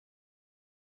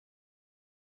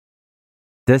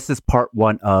This is part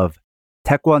one of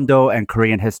Taekwondo and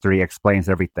Korean History Explains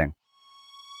Everything.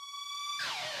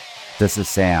 This is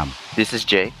Sam. This is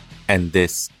Jay. And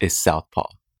this is Southpaw.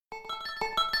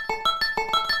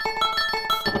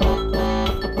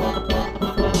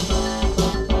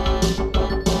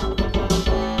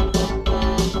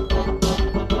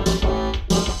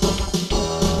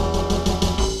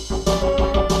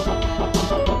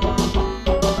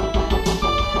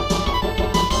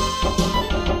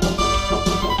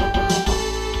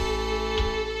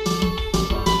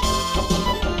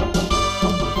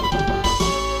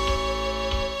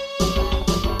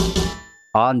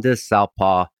 On this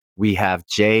Southpaw, we have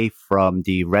Jay from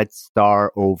the Red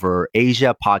Star Over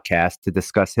Asia podcast to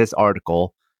discuss his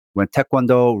article, When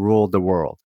Taekwondo Ruled the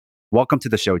World. Welcome to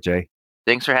the show, Jay.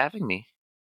 Thanks for having me.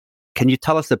 Can you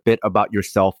tell us a bit about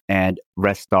yourself and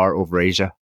Red Star Over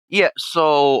Asia? Yeah,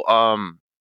 so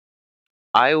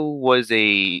I was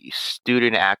a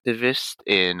student activist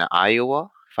in Iowa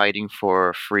fighting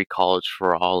for free college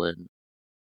for all and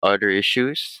other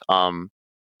issues.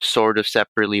 Sort of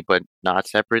separately, but not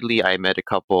separately. I met a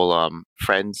couple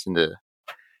friends in the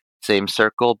same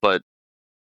circle, but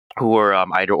who were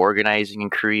either organizing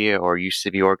in Korea or used to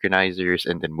be organizers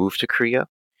and then moved to Korea.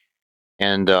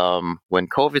 And when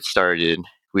COVID started,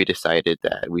 we decided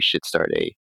that we should start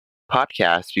a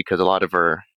podcast because a lot of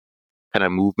our kind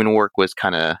of movement work was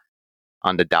kind of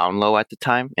on the down low at the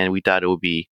time, and we thought it would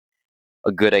be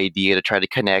a good idea to try to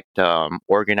connect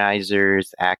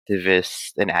organizers, activists,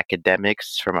 and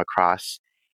academics from across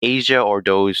Asia or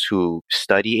those who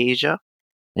study Asia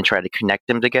and try to connect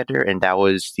them together. And that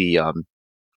was the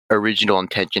original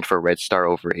intention for Red Star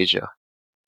Over Asia.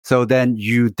 So then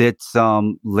you did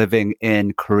some living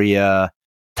in Korea.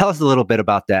 Tell us a little bit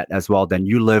about that as well. Then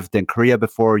you lived in Korea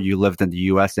before, you lived in the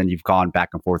US, and you've gone back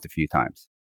and forth a few times.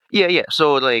 Yeah.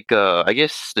 So, I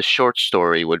guess the short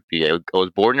story would be I was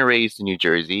born and raised in New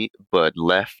Jersey, but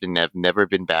left and have never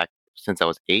been back since I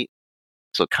was 8.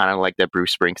 So, kind of like that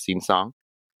Bruce Springsteen song.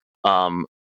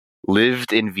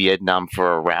 Lived in Vietnam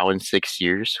for around 6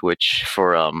 years, which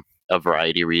for a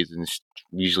variety of reasons,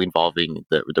 usually involving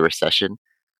the recession.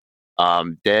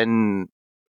 Then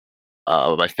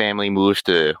my family moved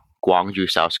to Gwangju,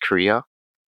 South Korea,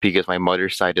 because my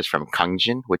mother's side is from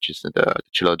Gangjin, which is in the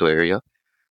Jeollado area.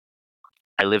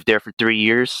 I lived there for 3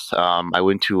 years. I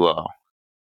went to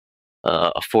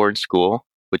a foreign school,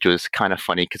 which was kind of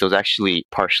funny because it was actually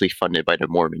partially funded by the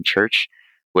Mormon Church,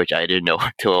 which I didn't know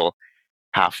until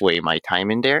halfway my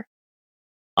time in there.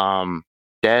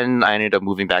 Then I ended up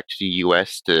moving back to the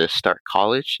U.S. to start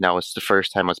college. Now it's the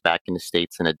first time I was back in the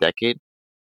States in a decade.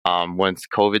 Once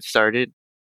COVID started,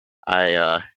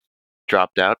 I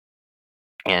dropped out.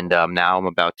 And now I'm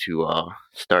about to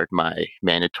start my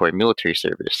mandatory military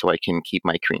service so I can keep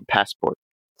my Korean passport.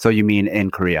 So you mean in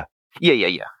Korea?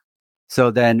 Yeah. So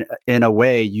then, in a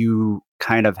way, you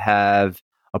kind of have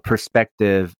a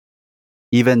perspective,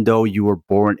 even though you were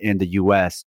born in the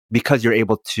U.S., because you're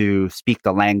able to speak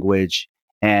the language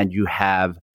and you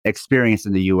have experience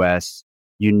in the U.S.,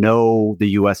 you know the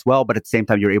U.S. well, but at the same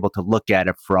time, you're able to look at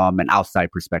it from an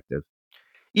outside perspective.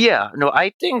 Yeah, no,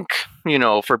 I think,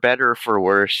 for better or for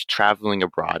worse, traveling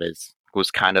abroad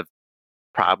was kind of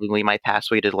probably my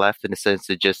pathway to the left in the sense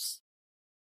it just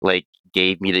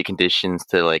gave me the conditions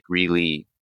to really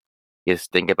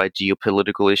just think about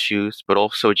geopolitical issues, but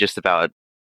also just about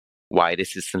why the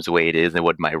system's the way it is and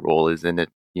what my role is in it.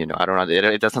 I don't know.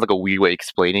 It doesn't sound like a weird way of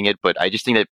explaining it, but I just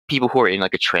think that people who are in a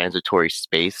transitory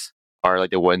space are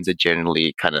the ones that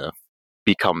generally kind of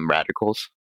become radicals.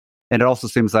 And it also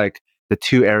seems like the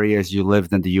two areas you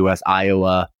lived in the U.S.,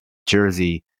 Iowa,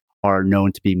 Jersey, are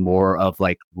known to be more of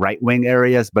right-wing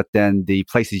areas, but then the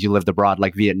places you lived abroad,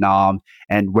 like Vietnam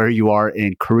and where you are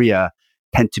in Korea,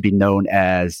 tend to be known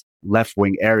as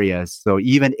left-wing areas. So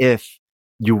even if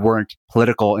you weren't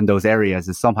political in those areas,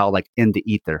 it's somehow in the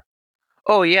ether.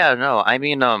 Oh yeah, no, I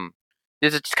mean,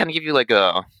 just kind of give you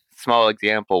a small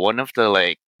example. One of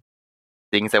the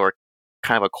things that were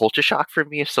kind of a culture shock for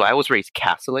me. So I was raised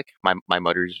Catholic. My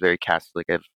mother's very Catholic.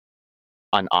 I have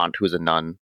an aunt who's a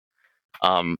nun.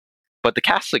 But the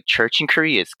Catholic Church in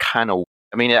Korea is kind of,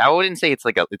 I wouldn't say it's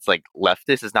it's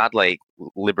leftist. It's not like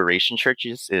liberation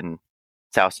churches in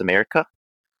South America.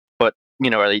 But,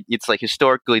 it's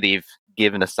historically they've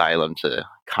given asylum to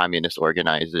communist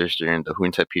organizers during the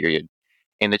junta period.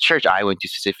 And the church I went to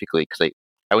specifically, because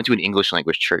I went to an English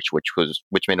language church, which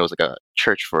meant it was a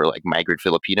church for migrant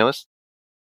Filipinos.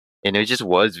 And it just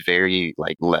was very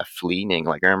left leaning.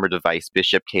 I remember the vice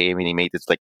bishop came and he made this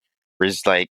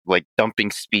dumping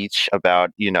speech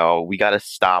about we got to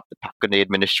stop the Park Geun-hye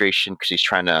administration because he's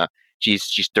trying to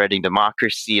she's threatening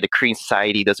democracy. The Korean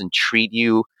society doesn't treat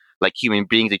you like human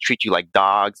beings; they treat you like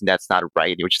dogs, and that's not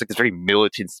right. It was just like this very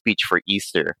militant speech for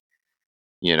Easter,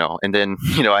 And then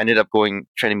I ended up trying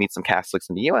to meet some Catholics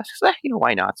in the U.S. Because,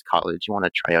 why not? It's college. You want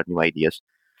to try out new ideas,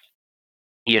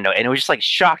 And it was just like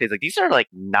shocked. It's like these are like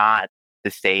not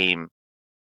the same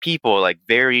people. Like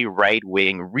very right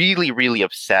wing, really, really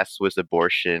obsessed with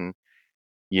abortion.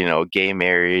 Gay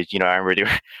marriage. I remember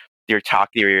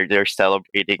they're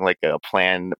celebrating like a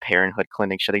Planned Parenthood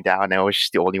clinic shutting down. And I was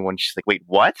just the only one. She's like, wait,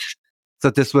 what? So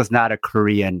this was not a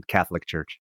Korean Catholic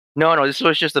church. No, this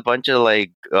was just a bunch of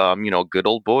like, good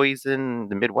old boys in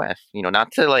the Midwest.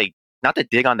 Not to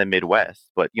dig on the Midwest,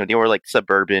 but they were like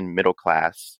suburban, middle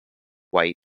class,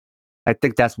 white. I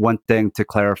think that's one thing to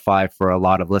clarify for a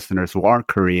lot of listeners who aren't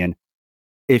Korean.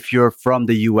 If you're from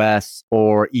the US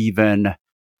or even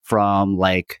from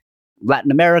like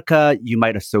Latin America, you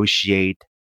might associate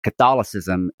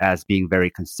Catholicism as being very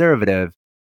conservative.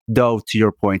 Though, to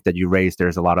your point that you raised,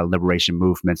 there's a lot of liberation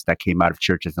movements that came out of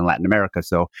churches in Latin America.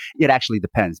 So it actually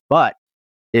depends. But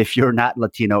if you're not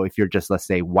Latino, if you're just, let's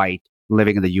say, white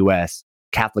living in the US,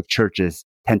 Catholic churches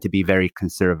tend to be very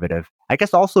conservative. I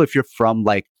guess also if you're from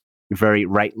like very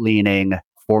right-leaning,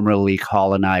 formerly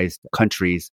colonized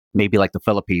countries, maybe like the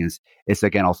Philippines, it's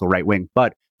again also right-wing.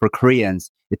 But for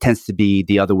Koreans, it tends to be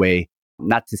the other way.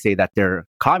 Not to say that they're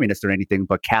communists or anything,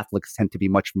 but Catholics tend to be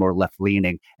much more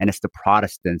left-leaning. And it's the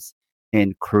Protestants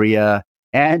in Korea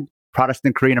and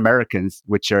Protestant Korean Americans,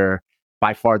 which are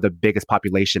by far the biggest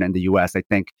population in the US. I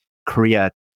think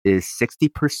Korea is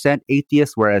 60%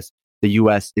 atheist, whereas the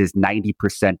US is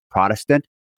 90% Protestant.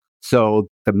 So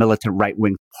the militant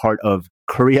right-wing part of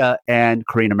Korea and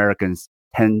Korean Americans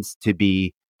tends to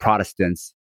be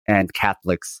Protestants, and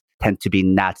Catholics tend to be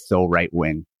not so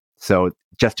right-wing. So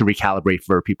just to recalibrate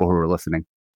for people who are listening.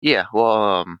 Yeah,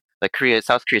 well, like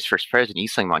South Korea's first president, Lee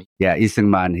Sung-man. Yeah, Lee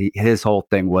Sung-man, his whole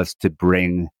thing was to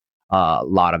bring a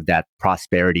lot of that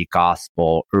prosperity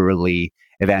gospel, early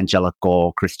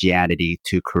evangelical Christianity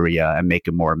to Korea and make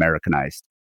it more Americanized.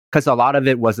 Because a lot of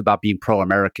it was about being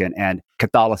pro-American and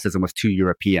Catholicism was too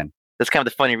European. That's kind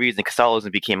of the funny reason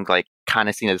Catholicism became like kind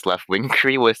of seen as left-wing in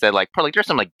Korea was that like probably there's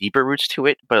some like deeper roots to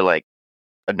it, but like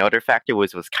another factor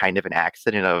was kind of an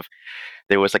accident of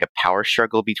there was like a power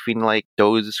struggle between like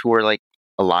those who were like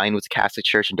aligned with the Catholic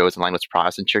Church and those aligned with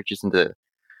Protestant churches in the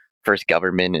first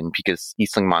government. And because Lee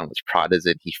Sung-man was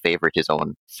Protestant, he favored his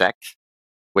own sect,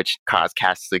 which caused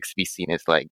Catholics to be seen as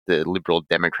like the liberal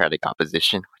democratic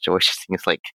opposition, which I always just think is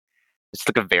like it's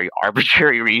like a very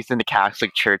arbitrary reason the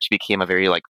Catholic Church became a very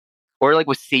like or like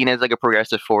was seen as like a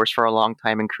progressive force for a long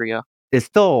time in Korea. It's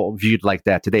still viewed like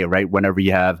that today, right? Whenever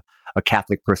you have a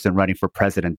Catholic person running for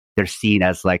president, they're seen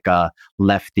as like a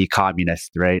lefty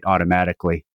communist, right?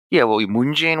 Automatically. Yeah, well,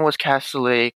 Moon Jae-in was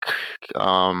Catholic.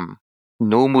 Roh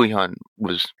Moo-hyun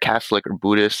was Catholic or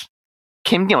Buddhist.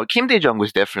 Kim Dae-jung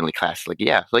was definitely Catholic.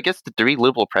 Yeah, so I guess the three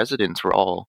liberal presidents were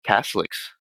all Catholics.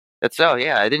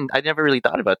 I never really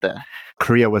thought about that.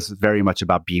 Korea was very much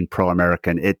about being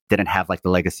pro-American. It didn't have like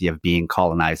the legacy of being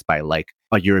colonized by like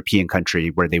a European country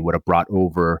where they would have brought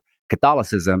over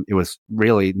Catholicism. It was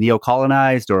really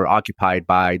neo-colonized or occupied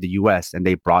by the US, and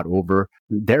they brought over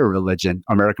their religion,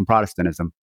 American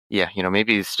Protestantism. Yeah,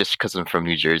 maybe it's just because I'm from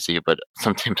New Jersey, but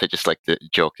sometimes I just like to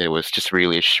joke that it was just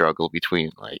really a struggle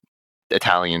between like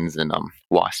Italians and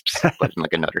WASPs, but in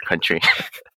like another country.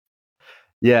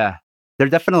 Yeah. There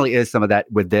definitely is some of that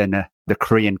within the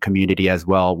Korean community as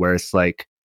well, where it's like,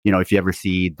 if you ever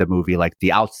see the movie like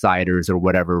The Outsiders or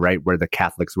whatever, right, where the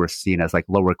Catholics were seen as like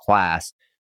lower class,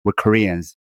 with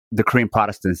Koreans, the Korean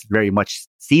Protestants very much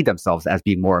see themselves as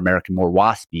being more American, more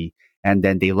waspy. And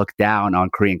then they look down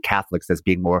on Korean Catholics as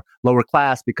being more lower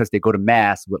class because they go to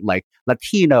mass with like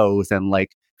Latinos and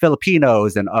like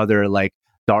Filipinos and other like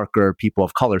darker people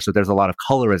of color. So there's a lot of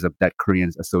colorism that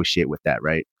Koreans associate with that,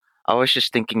 right? I was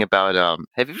just thinking about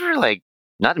have you ever like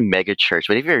not a mega church,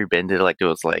 but have you ever been to like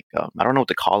those like I don't know what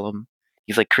to call them.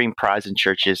 These like Korean Protestant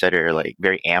churches that are like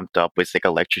very amped up with like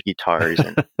electric guitars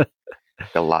and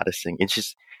a lot of singing. It's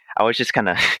just I was just kind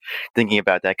of thinking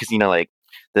about that because like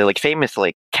the like famous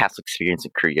like Catholic experience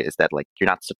in Korea is that like you're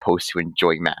not supposed to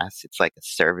enjoy mass. It's like a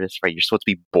service, right? You're supposed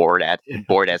to be bored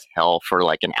as hell for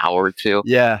like an hour or two.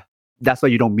 Yeah, that's why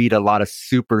you don't meet a lot of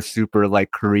super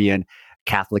like Korean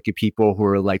Catholic people who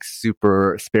are like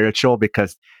super spiritual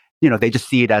because they just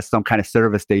see it as some kind of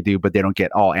service they do, but they don't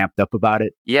get all amped up about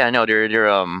it. Yeah, no,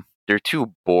 they're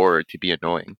too bored to be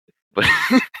annoying. But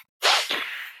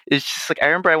it's just like I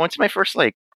remember I went to like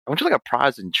a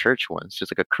Protestant church once,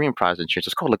 just like a Korean Protestant church.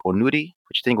 It's called like Onuri,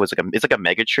 which I think was it's like a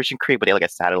mega church in Korea, but they had like a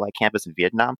satellite campus in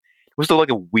Vietnam. was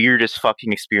the weirdest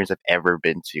fucking experience I've ever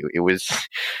been to. It was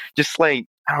just like,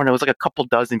 I don't know, it was like a couple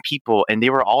dozen people, and they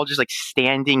were all just like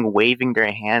standing, waving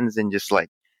their hands, and just like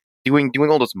doing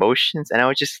all those motions, and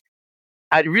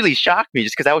it really shocked me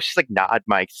just because I was just like not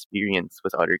my experience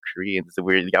with other Koreans.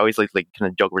 We're I always like kind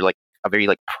of joke we're like a very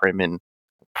like prim and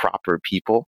proper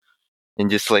people, and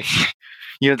just like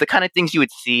the kind of things you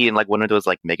would see in like one of those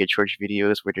like mega church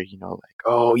videos where they're like,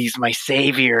 oh, he's my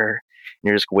savior, and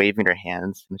they're just waving their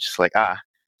hands, and it's just like,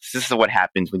 this is what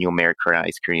happens when you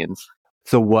Americanize Koreans.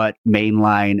 So what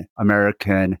mainline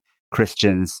American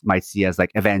Christians might see as like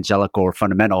evangelical or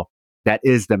fundamental, that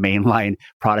is the mainline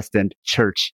Protestant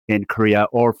church in Korea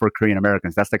or for Korean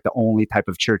Americans. That's like the only type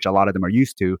of church a lot of them are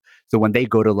used to. So when they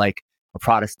go to like a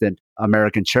Protestant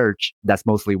American church that's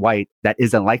mostly white, that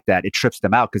isn't like that, it trips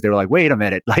them out because they're like, wait a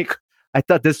minute, like I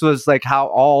thought this was like how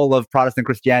all of Protestant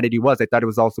Christianity was. I thought it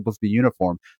was all supposed to be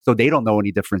uniform. So they don't know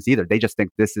any difference either. They just think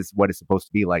this is what it's supposed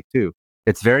to be like too.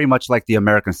 It's very much like the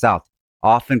American South.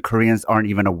 Often Koreans aren't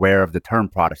even aware of the term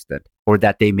Protestant, or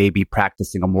that they may be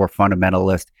practicing a more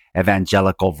fundamentalist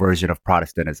evangelical version of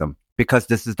Protestantism, because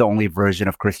this is the only version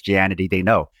of Christianity they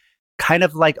know. Kind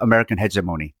of like American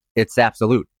hegemony. It's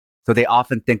absolute. So they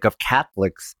often think of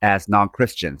Catholics as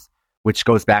non-Christians, which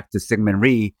goes back to Syngman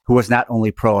Rhee, who was not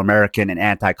only pro-American and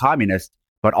anti-communist,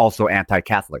 but also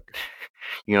anti-Catholic.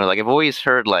 Like I've always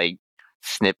heard like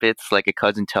snippets, like a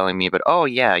cousin telling me, but oh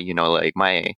yeah, like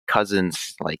my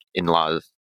cousins like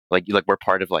in-laws, like we're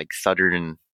part of like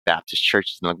Southern Baptist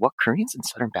churches, and like, what, Koreans in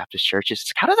Southern Baptist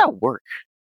churches? How does that work?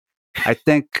 I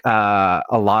think a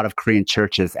lot of Korean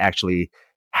churches actually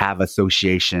have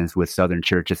associations with Southern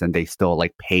churches, and they still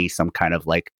like pay some kind of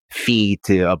like fee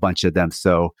to a bunch of them.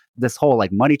 So this whole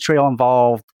like money trail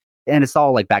involved, and it's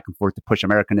all like back and forth to push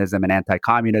Americanism and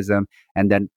anti-communism.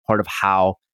 And then part of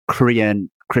how Korean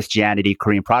Christianity,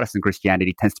 Korean Protestant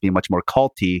Christianity tends to be much more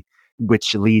culty,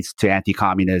 which leads to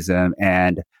anti-communism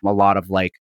and a lot of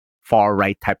like far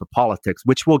right type of politics,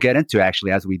 which we'll get into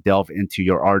actually as we delve into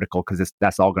your article, because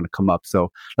that's all going to come up.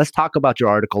 So let's talk about your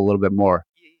article a little bit more.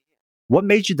 What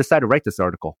made you decide to write this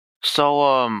article?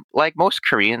 So, like most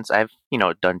Koreans, I've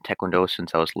done taekwondo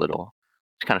since I was little.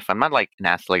 It's kind of fun. I'm not like an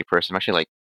athletic person. I'm actually like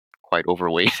quite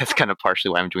overweight. That's kind of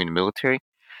partially why I'm doing the military.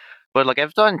 But like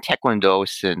I've done taekwondo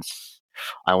since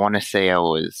I want to say I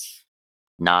was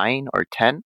 9 or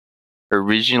 10.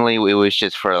 Originally, it was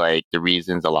just for like the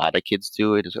reasons a lot of kids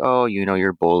do it. Is, oh,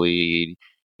 you're bullied,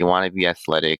 you want to be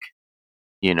athletic,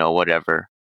 whatever.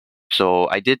 So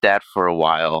I did that for a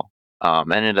while.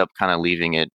 Ended up kind of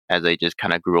leaving it as I just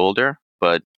kind of grew older.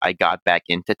 But I got back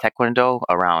into taekwondo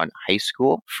around high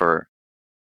school for,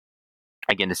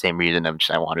 again, the same reason of just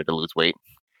I wanted to lose weight.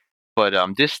 But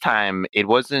this time it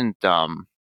wasn't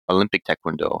Olympic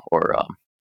taekwondo or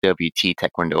WT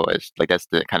taekwondo, as like that's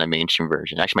the kind of mainstream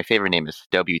version. Actually, my favorite name is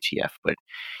WTF, but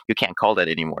you can't call that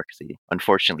anymore because they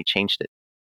unfortunately changed it.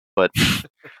 But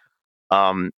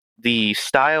the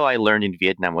style I learned in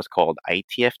Vietnam was called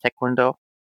ITF taekwondo,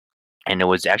 and it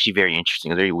was actually very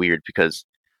interesting. It was very weird because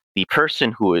the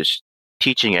person who was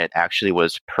teaching it actually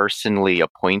was personally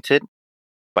appointed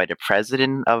by the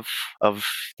president of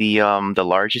the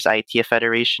largest ITF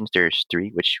federations. There's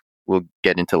 3, which we'll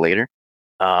get into later.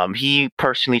 He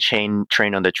personally trained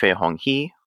under Choi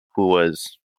Hong-hee, who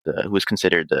was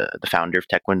considered the founder of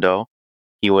Taekwondo.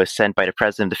 He was sent by the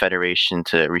president of the federation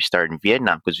to restart in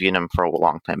Vietnam because Vietnam for a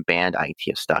long time banned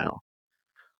ITF style.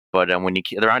 But when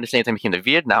around the same time he came to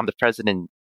Vietnam, the president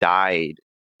died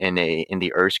in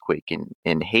the earthquake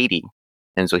in Haiti,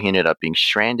 and so he ended up being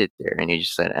stranded there. And he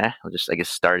just said, I'll just, I guess,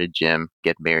 start a gym,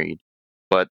 get married.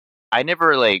 But I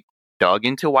never like dug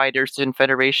into why there's different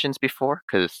federations before,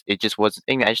 because it just wasn't.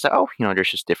 I just thought,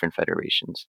 there's just different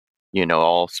federations.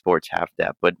 All sports have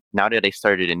that. But now that I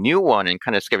started a new one and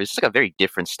kind of discovered it's like a very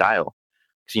different style.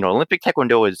 Because Olympic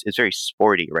taekwondo is very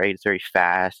sporty, right? It's very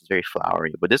fast, it's very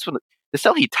flowery. But this one, the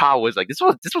style he taught was like this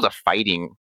was a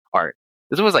fighting art.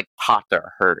 This was like taught to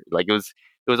hurt. Like it was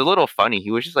a little funny.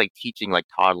 He was just like teaching like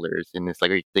toddlers in this like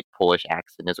very thick Polish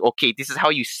accent. It's okay. This is how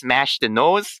you smash the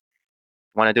nose.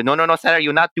 Want to do? No, Sarah,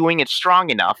 you're not doing it strong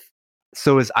enough.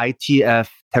 So is ITF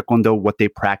taekwondo what they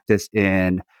practice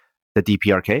in the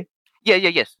DPRK?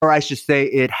 Yes. Or I should say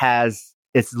it has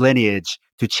its lineage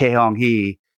to Choi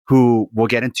Hong-hee, who we'll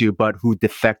get into, but who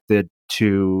defected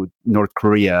to North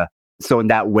Korea. So in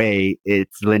that way,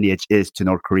 its lineage is to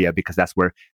North Korea because that's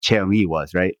where Choi Hong-hee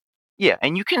was, right? Yeah,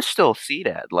 and you can still see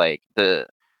that, like the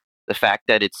fact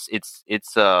that it's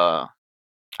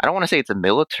I don't want to say it's a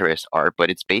militarist art, but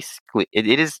it's basically it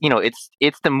is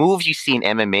it's the moves you see in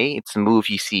MMA. It's the moves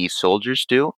you see soldiers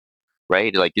do,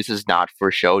 right? Like this is not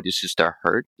for show. This is to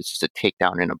hurt. This is to take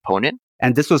down an opponent.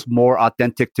 And this was more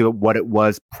authentic to what it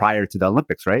was prior to the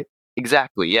Olympics, right?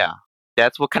 Exactly. Yeah.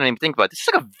 That's what kind of think about. This is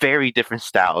like a very different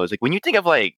style. It's like when you think of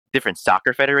like different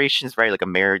soccer federations, right? Like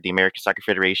the American Soccer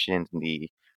Federation, and the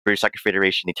British Soccer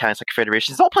Federation, the Italian Soccer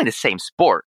Federation, it's all playing the same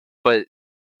sport. But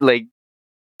like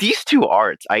these two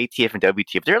arts, ITF and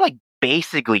WTF, they're like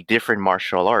basically different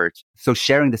martial arts. So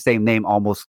sharing the same name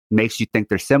almost makes you think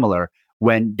they're similar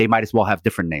when they might as well have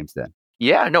different names then.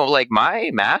 Yeah, no, like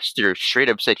my master straight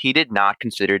up said he did not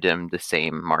consider them the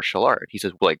same martial art. He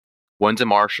says like one's a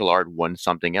martial art, one's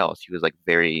something else. He was like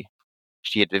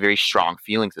she had very strong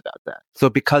feelings about that. So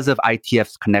because of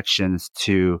ITF's connections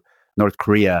to North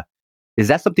Korea, is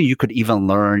that something you could even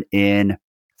learn in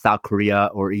South Korea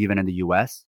or even in the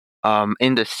US?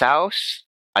 In the South,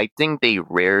 I think they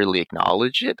rarely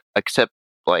acknowledge it, except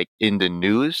like in the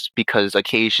news, because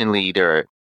occasionally there are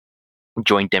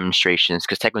joint demonstrations,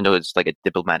 because Taekwondo is like a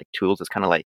diplomatic tool. It's kind of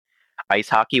like ice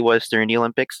hockey was during the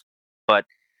Olympics. But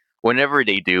whenever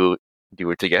they do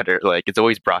it together, like it's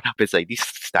always brought up. It's like these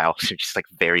styles are just like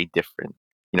very different.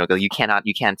 You know, you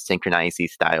can't synchronize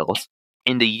these styles.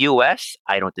 In the US,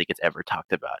 I don't think it's ever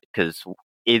talked about because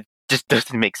it just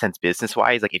doesn't make sense business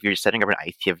wise. Like if you're setting up an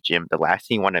ITF gym, the last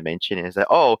thing you want to mention is that,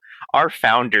 oh, our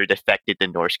founder defected to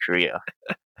North Korea.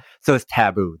 So it's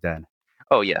taboo then.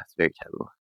 Oh yeah, it's very taboo.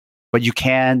 But you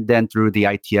can then through the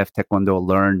ITF Taekwondo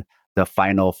learn the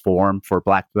final form for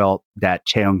black belt that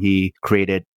Chae Young-hee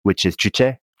created, which is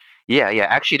Juche. Yeah.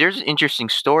 Actually, there's an interesting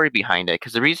story behind it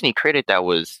because the reason he created that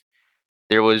was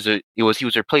he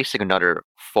was replacing another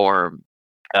form.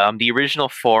 The original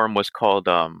form was called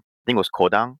I think it was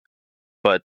Kodang,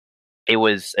 but it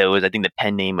was I think the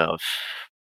pen name of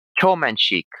Cho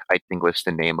Man-sik, I think was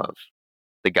the name of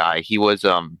the guy. He was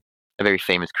a very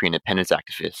famous Korean independence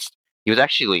activist. He was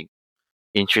actually,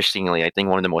 interestingly, I think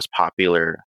one of the most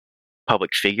popular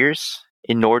public figures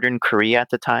in Northern Korea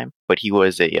at the time. But he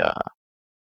was a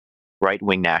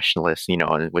right-wing nationalist, you know,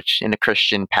 and a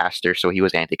Christian pastor, so he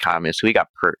was anti-communist. So he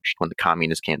got purged when the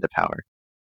communists came to power.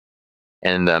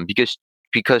 And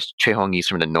because Choi Hong-hee's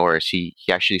from the North, he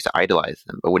actually used to idolize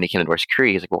them. But when he came to North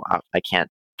Korea, he's like, well, I can't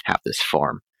have this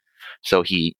form. So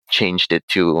he changed it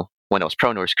to when it was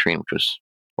pro-North Korean, which was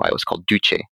why it was called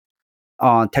Duche.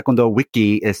 On Taekwondo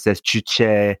Wiki, it says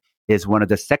Juche is one of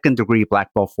the second-degree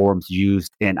black belt forms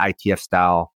used in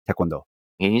ITF-style Taekwondo.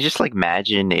 And you just like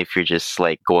imagine if you're just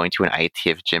like going to an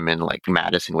ITF gym in like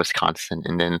Madison, Wisconsin,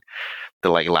 and then the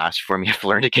like last form you have to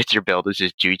learn to get your belt is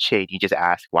just Juche, and you just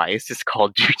ask, why is this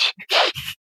called Juche?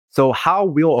 So how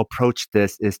we'll approach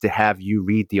this is to have you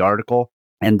read the article,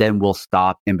 and then we'll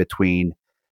stop in between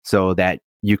so that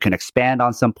you can expand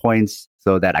on some points,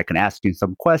 so that I can ask you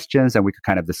some questions and we can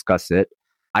kind of discuss it.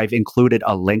 I've included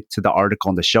a link to the article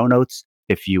in the show notes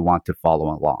if you want to follow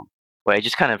along. Well, I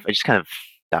just kind of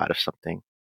thought of something.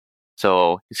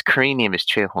 So his Korean name is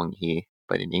Choi Hong-hee,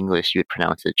 but in English you would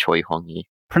pronounce it Choi Hong-hee.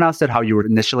 Pronounce it how you were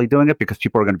initially doing it because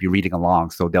people are going to be reading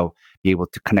along, so they'll be able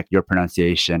to connect your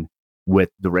pronunciation with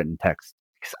the written text.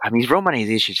 I mean, these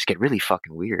romanizations just get really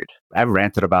fucking weird. I've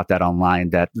ranted about that online,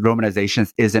 that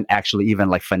romanizations isn't actually even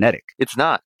like phonetic. It's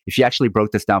not. If you actually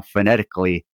broke this down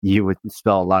phonetically, you would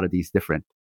spell a lot of these different.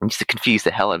 I used to confuse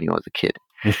the hell out of me when I was a kid.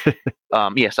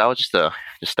 Yes, I'll just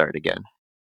start again.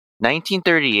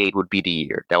 1938 would be the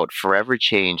year that would forever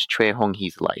change Choi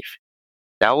Hong-hee's life.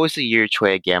 That was the year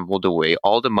Choi gambled away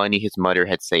all the money his mother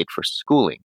had saved for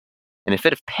schooling. In a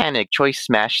fit of panic, Choi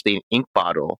smashed the ink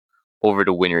bottle over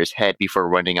the winner's head before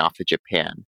running off to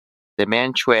Japan. The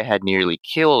man Choi had nearly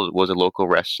killed was a local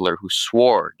wrestler who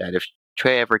swore that if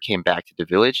Choi ever came back to the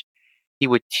village, he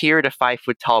would tear the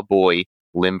 5-foot-tall boy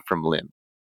limb from limb.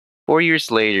 4 years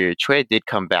later, Choi did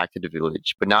come back to the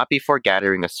village, but not before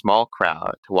gathering a small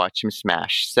crowd to watch him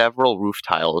smash several roof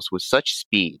tiles with such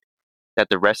speed that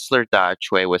the wrestler thought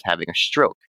Choi was having a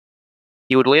stroke.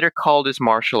 He would later call this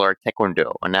martial art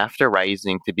Taekwondo, and after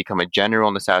rising to become a general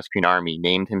in the South Korean army,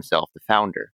 named himself the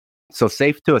founder. So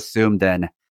safe to assume then,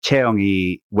 Chae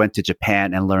Young-hee went to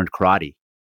Japan and learned karate.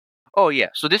 Oh yeah,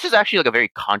 so this is actually like a very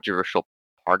controversial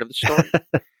part of the story.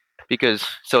 Because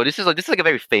this is like a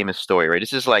very famous story, right?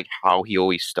 This is like how he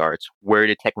always starts. Where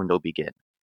did Taekwondo begin?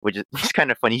 Which is it's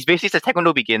kind of funny. He basically says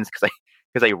Taekwondo begins because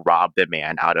I robbed a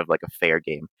man out of like a fair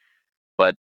game.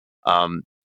 But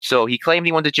so he claimed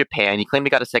he went to Japan. He claimed he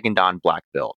got a second Dan black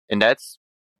belt, and that's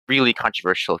really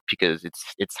controversial because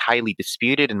it's highly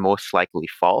disputed and most likely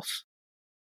false.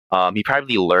 He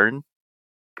probably learned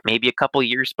maybe a couple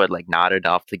years, but like not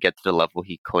enough to get to the level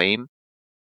he claimed.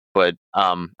 But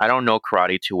I don't know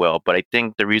karate too well, but I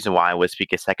think the reason why was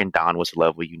because second Dan was the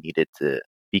level you needed to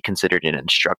be considered an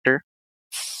instructor.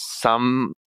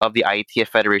 some of the IETF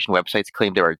Federation websites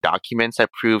claim there are documents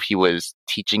that prove he was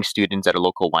teaching students at a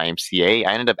local YMCA.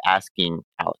 I ended up asking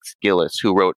Alex Gillis,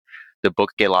 who wrote the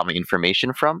book Get Lama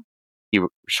Information from. He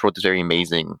wrote this very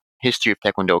amazing history of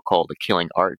Taekwondo called The Killing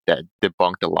Art that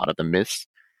debunked a lot of the myths.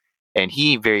 And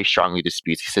he very strongly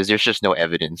disputes. He says there's just no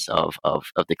evidence of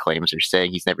the claims they're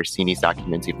saying. He's never seen these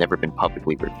documents. They've never been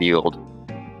publicly revealed.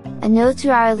 A note to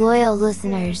our loyal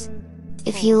listeners.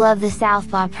 If you love the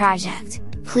Southpaw Project,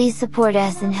 please support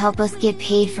us and help us get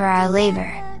paid for our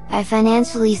labor, by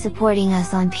financially supporting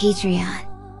us on Patreon.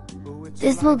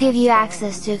 This will give you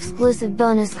access to exclusive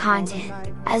bonus content,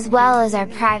 as well as our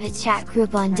private chat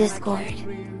group on Discord.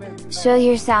 Show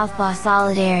your Southpaw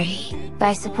solidarity,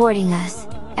 by supporting us,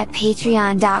 at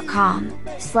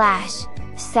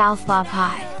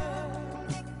patreon.com/southpawpod.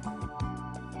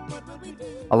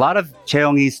 A lot of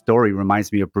Cheong-Yi's story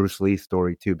reminds me of Bruce Lee's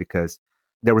story too, because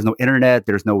there was no internet,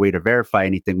 there's no way to verify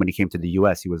anything when he came to the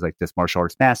US. He was like this martial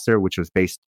arts master, which was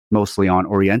based mostly on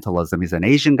Orientalism. He's an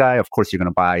Asian guy. Of course, you're going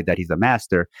to buy that he's a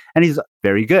master, and he's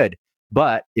very good.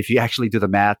 But if you actually do the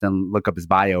math and look up his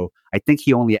bio, I think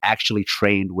he only actually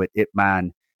trained with Ip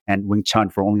Man and Wing Chun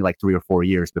for only like 3 or 4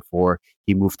 years before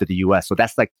he moved to the US. So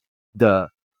that's like the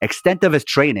extent of his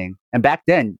training. And back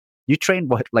then, you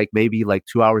trained maybe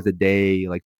 2 hours a day,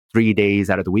 like 3 days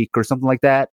out of the week or something like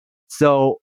that.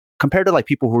 So compared to like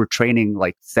people who were training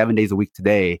like 7 days a week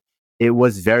today, it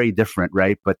was very different,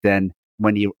 right? But then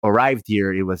when he arrived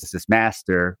here, it was this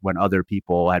master when other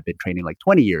people had been training like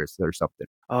 20 years or something.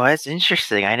 Oh, that's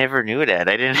interesting. I never knew that.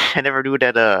 I never knew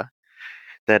that I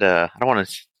don't want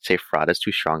to say fraud, that's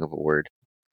too strong of a word.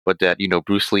 But that,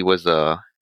 Bruce Lee was a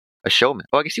showman.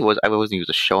 Oh, I guess he was. He was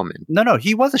a showman. No,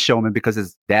 he was a showman because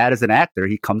his dad is an actor.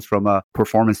 He comes from a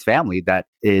performance family that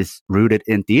is rooted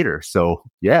in theater. So,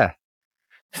 yeah.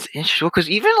 It's interesting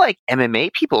because even like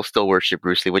MMA people still worship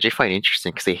Bruce Lee, which I find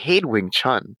interesting because they hate Wing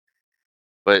Chun,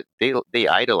 but they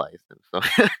idolize him. So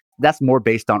that's more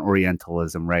based on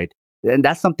Orientalism, right? And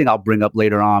that's something I'll bring up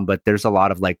later on. But there's a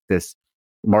lot of like this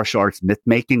martial arts myth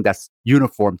making that's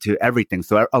uniform to everything.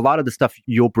 So a lot of the stuff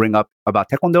you'll bring up about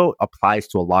Taekwondo applies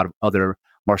to a lot of other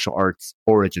martial arts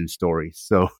origin stories.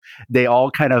 So they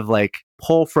all kind of like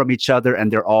pull from each other,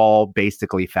 and they're all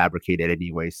basically fabricated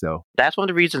anyway. So that's one of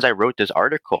the reasons I wrote this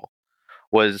article.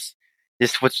 Was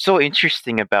this what's so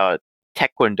interesting about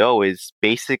Taekwondo is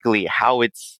basically how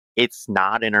it's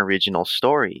not an original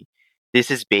story. This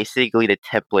is basically the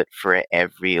template for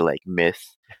every like myth,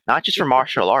 not just for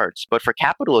martial arts, but for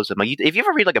capitalism. Like, if you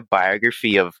ever read like a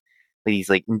biography of these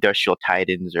like industrial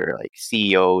titans or like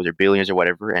CEOs or billionaires or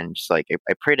whatever, and just like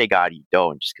I pray to God you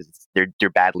don't, just because they're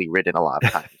badly written a lot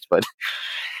of times. But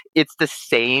it's the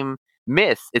same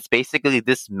myth. It's basically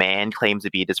this man claims to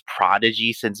be this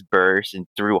prodigy since birth, and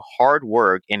through hard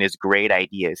work and his great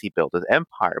ideas, he built his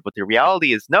empire. But the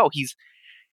reality is, no, he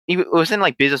was in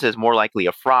like business as more likely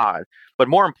a fraud. But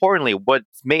more importantly, what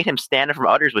made him stand out from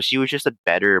others was he was just a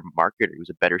better marketer. He was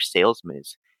a better salesman.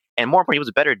 And more importantly, he was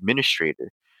a better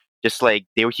administrator. Just like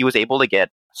he was able to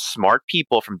get smart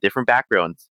people from different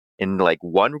backgrounds in like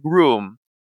one room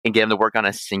and get them to work on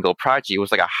a single project. It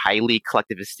was like a highly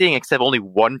collectivist thing, except only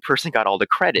one person got all the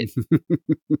credit.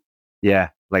 Yeah,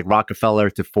 like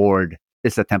Rockefeller to Ford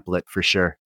is a template for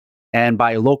sure. And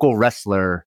by local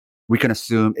wrestler, we can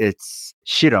assume it's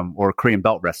Shiram or Korean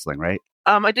belt wrestling, right?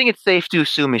 I think it's safe to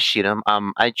assume it's Shiram.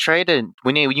 I tried to,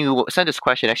 when you sent this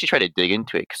question, I actually tried to dig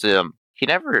into it because he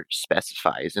never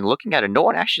specifies. And looking at it, no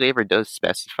one actually ever does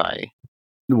specify.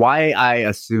 Why I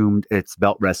assumed it's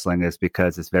belt wrestling is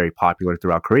because it's very popular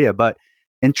throughout Korea. But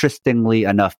interestingly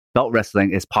enough, belt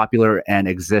wrestling is popular and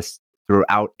exists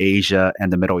throughout Asia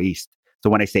and the Middle East.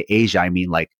 So when I say Asia, I mean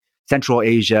like Central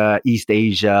Asia, East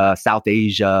Asia, South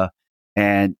Asia,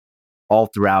 and all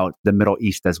throughout the Middle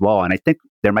East as well. And I think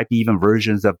there might be even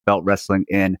versions of belt wrestling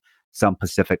in some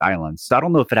Pacific islands. So I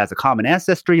don't know if it has a common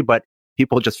ancestry, but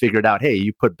people just figured out, hey,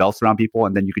 you put belts around people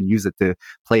and then you can use it to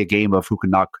play a game of who can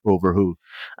knock over who.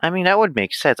 I mean, that would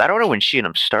make sense. I don't know when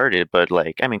Shiram started, but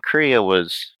like, I mean, Korea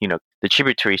was, the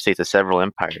tributary states of several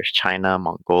empires, China,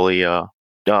 Mongolia.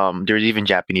 There's even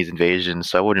Japanese invasions,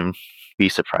 so I wouldn't be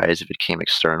surprised if it came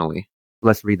externally.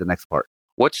 Let's read the next part.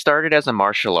 What started as a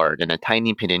martial art in a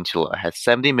tiny peninsula has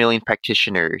 70 million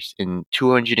practitioners in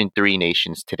 203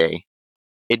 nations today.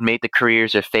 It made the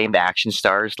careers of famed action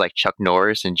stars like Chuck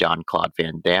Norris and Jean-Claude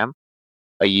Van Damme.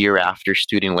 A year after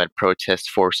student-led protests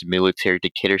forced military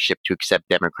dictatorship to accept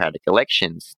democratic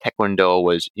elections, Taekwondo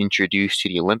was introduced to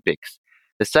the Olympics,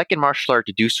 the second martial art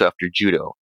to do so after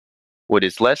judo. What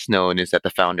is less known is that the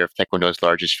founder of Taekwondo's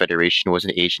largest federation was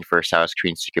an agent for South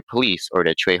Korean secret police, or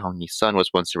that Choi Hong-hee's son was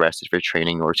once arrested for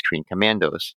training North Korean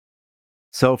commandos.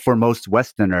 So for most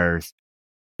Westerners,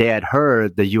 they had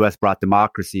heard the US brought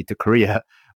democracy to Korea,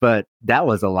 but that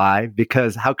was a lie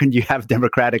because how can you have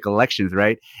democratic elections,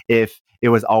 right? If it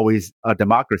was always a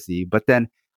democracy. But then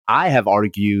I have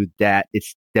argued that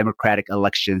it's democratic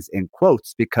elections in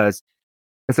quotes because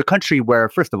it's a country where,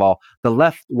 first of all, the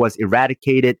left was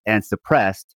eradicated and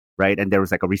suppressed, right? And there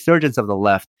was like a resurgence of the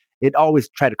left. It always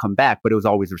tried to come back, but it was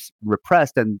always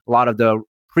repressed. And a lot of the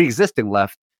pre existing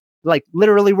left, like,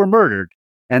 literally were murdered.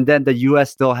 And then the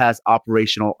US still has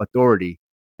operational authority.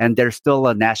 And there's still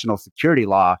a national security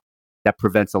law that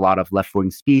prevents a lot of left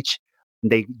wing speech.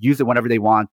 They use it whenever they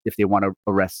want if they want to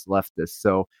arrest leftists.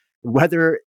 So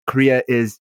whether Korea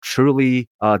is truly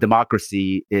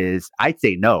democracy is, I'd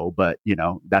say no, but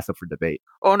that's up for debate.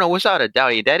 Oh no, without a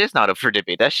doubt, that is not up for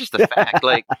debate. That's just a fact.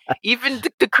 Like even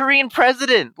the Korean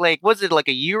president, like was it like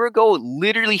a year ago,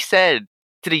 literally said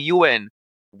to the UN,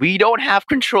 we don't have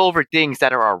control over things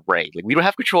that are our right. Like we don't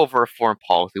have control over our foreign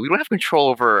policy. We don't have control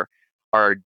over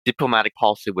our diplomatic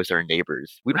policy with our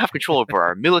neighbors. We don't have control over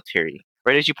our military.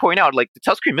 Right? As you point out, like the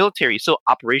South Korean military is still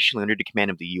operationally under the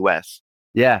command of the US.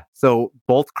 Yeah. So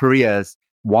both Koreas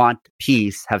want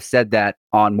peace, have said that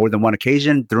on more than one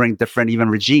occasion during different even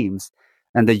regimes.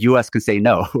 And the US can say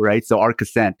no, right? So our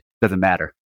consent doesn't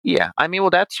matter. Yeah, I mean,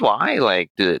 well, that's why, like,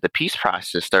 the peace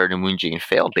process started when Moon Jae-in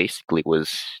failed, basically,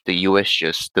 was the U.S.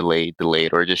 just delayed,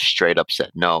 or just straight up said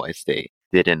no, as they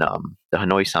did in the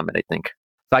Hanoi summit, I think.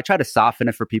 So I try to soften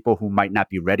it for people who might not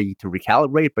be ready to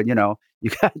recalibrate, but,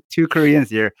 you got two Koreans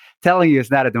here telling you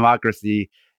it's not a democracy,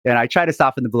 and I try to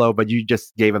soften the blow, but you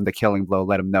just gave them the killing blow,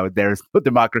 let them know there's no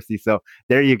democracy, so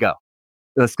there you go.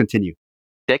 Let's continue.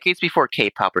 Decades before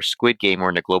K-pop or Squid Game were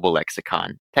in the global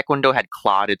lexicon, Taekwondo had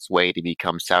clawed its way to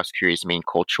become South Korea's main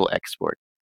cultural export.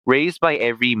 Raised by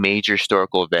every major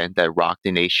historical event that rocked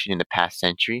the nation in the past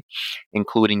century,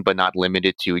 including but not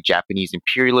limited to Japanese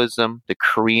imperialism, the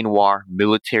Korean War,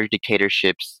 military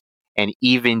dictatorships, and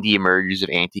even the emergence of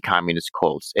anti-communist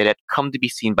cults, it had come to be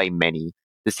seen by many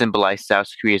to symbolize South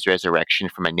Korea's resurrection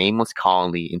from a nameless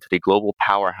colony into the global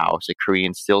powerhouse that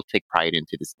Koreans still take pride in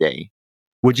to this day.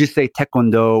 Would you say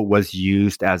Taekwondo was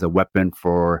used as a weapon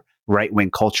for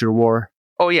right-wing culture war?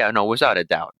 Oh yeah, no, without a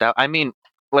doubt. I mean,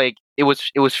 like it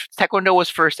was Taekwondo was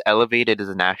first elevated as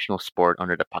a national sport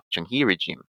under the Park Chung-hee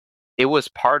regime. It was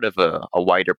part of a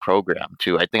wider program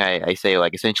to, I think I say,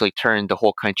 like, essentially turn the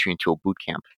whole country into a boot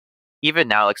camp. Even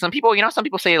now, like some people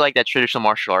say like that traditional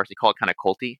martial arts, they call it kind of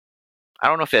culty. I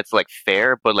don't know if that's like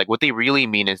fair, but like what they really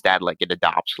mean is that like it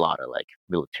adopts a lot of like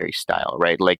military style,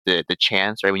 right? Like the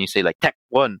chants, right? When you say like Tech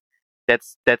One,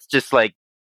 that's just like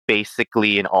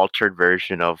basically an altered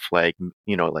version of like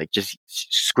like just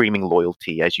screaming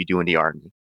loyalty as you do in the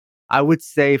army. I would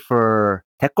say for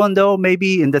Taekwondo,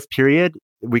 maybe in this period,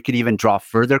 we could even draw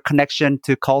further connection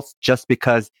to cults just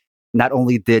because not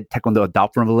only did Taekwondo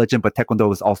adopt from religion, but Taekwondo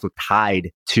was also tied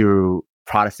to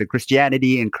Protestant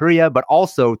Christianity in Korea, but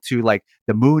also to like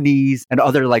the Moonies and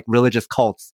other like religious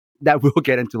cults that we'll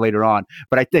get into later on.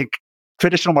 But I think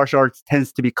traditional martial arts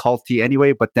tends to be culty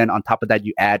anyway, but then on top of that,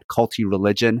 you add culty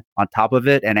religion on top of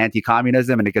it and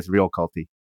anti-communism, and it gets real culty.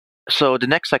 So the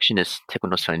next section is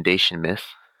Taekwondo's foundation myth.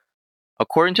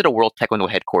 According to the World Taekwondo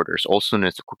Headquarters, also known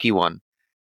as the Kukiwon,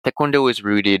 Taekwondo is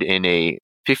rooted in a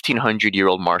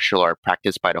 1500-year-old martial art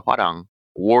practiced by the Hwarang,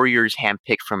 warriors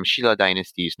handpicked from Shilla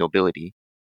dynasty's nobility.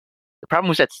 The problem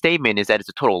with that statement is that it's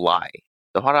a total lie.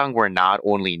 The Hwarang were not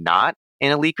only not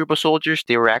an elite group of soldiers,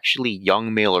 they were actually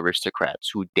young male aristocrats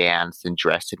who danced and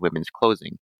dressed in women's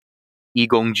clothing. Lee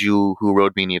Gong-ju, who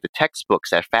wrote many of the textbooks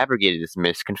that fabricated this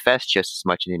myth, confessed just as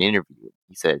much in an interview.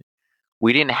 He said,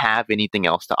 "We didn't have anything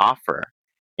else to offer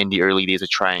in the early days of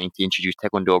trying to introduce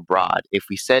Taekwondo abroad. If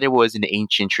we said it was an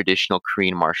ancient traditional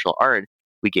Korean martial art,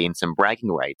 we gained some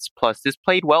bragging rights. Plus, this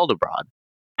played well abroad.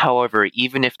 However,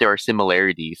 even if there are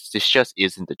similarities, this just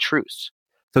isn't the truth."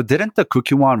 So didn't the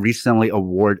Kukiwon recently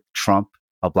award Trump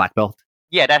a black belt?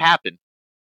 Yeah, that happened.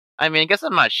 I mean, I guess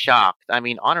I'm not shocked. I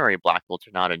mean, honorary black belts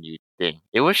are not a new thing.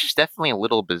 It was just definitely a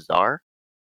little bizarre.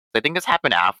 I think this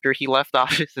happened after he left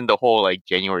office and the whole like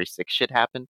January 6th shit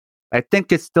happened. I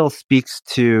think it still speaks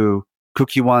to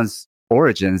Kukiwon's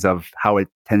origins of how it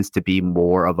tends to be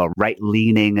more of a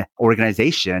right-leaning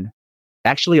organization.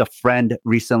 Actually, a friend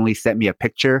recently sent me a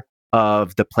picture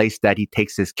of the place that he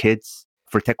takes his kids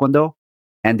for Taekwondo,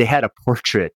 and they had a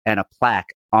portrait and a plaque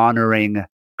honoring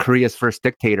Korea's first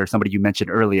dictator, somebody you mentioned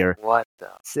earlier, What the?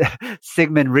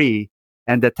 Syngman Rhee.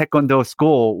 And the Taekwondo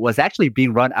school was actually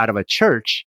being run out of a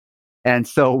church. And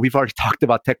so we've already talked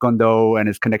about Taekwondo and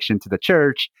its connection to the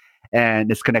church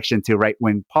and its connection to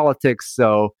right-wing politics.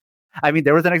 So, I mean,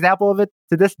 there was an example of it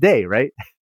to this day, right?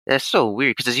 That's so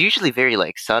weird because it's usually very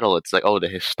like subtle. It's like, oh, the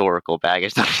historical bag.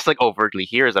 It's not just like overtly,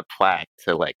 here's a plaque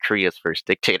to like Korea's first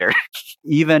dictator.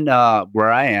 Even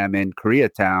where I am in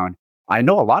Koreatown, I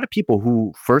know a lot of people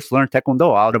who first learned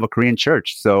Taekwondo out of a Korean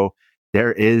church. So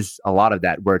there is a lot of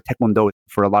that where Taekwondo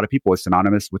for a lot of people is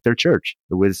synonymous with their church.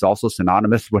 It was also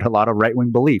synonymous with a lot of right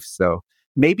wing beliefs. So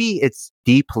maybe it's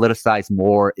depoliticized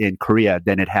more in Korea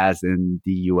than it has in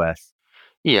the US.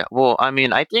 Yeah, well, I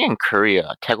mean, I think in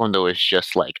Korea, Taekwondo is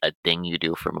just like a thing you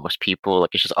do for most people. Like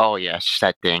it's just, oh yeah, it's just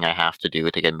that thing I have to do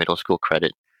to get middle school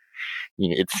credit.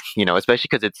 It's especially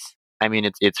because I mean,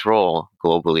 its role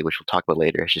globally, which we'll talk about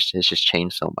later. It's just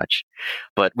changed so much.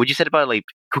 But what you said about like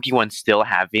Cookie One still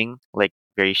having like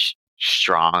very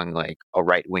strong like a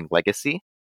right wing legacy,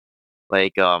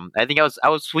 like I think I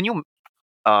was when you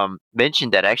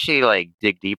mentioned that, I actually like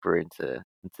dig deeper into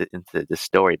the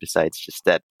story besides just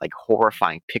that like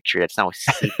horrifying picture that's now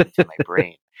seeped into my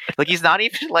brain. Like he's not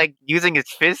even like using his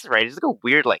fists right. It's like a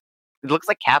weird like it looks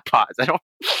like cat paws. I don't.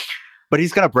 But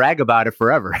he's going to brag about it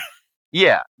forever.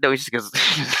 Yeah, no, it's just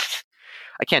because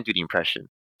I can't do the impression.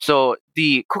 So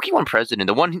the Cookie One president,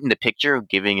 the one in the picture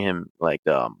giving him like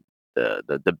the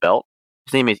belt,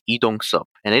 his name is Lee Dong-sup,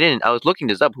 and I was looking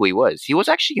this up who he was. He was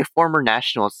actually a former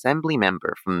National Assembly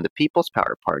member from the People's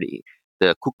Power Party,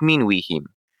 the Kukminwihim,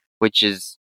 which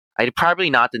is probably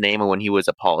not the name of when he was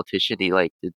a politician. I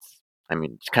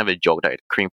mean, it's kind of a joke that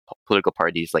Korean political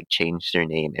parties like change their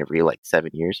name every like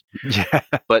 7 years. Yeah.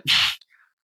 But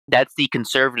that's the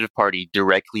Conservative Party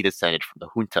directly descended from the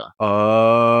junta.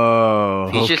 Oh,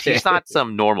 He's not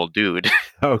some normal dude.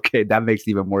 Okay, that makes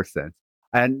even more sense.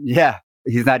 And yeah,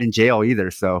 he's not in jail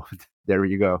either. So there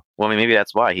you go. Well, I mean, maybe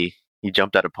that's why he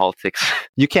jumped out of politics.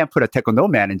 You can't put a Taekwondo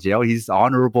man in jail. He's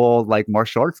honorable, like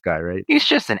martial arts guy, right? He's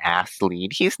just an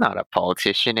athlete. He's not a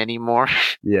politician anymore.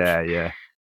 Yeah.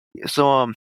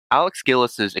 So, Alex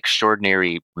Gillis's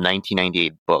extraordinary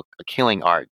 1998 book, A Killing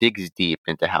Art, digs deep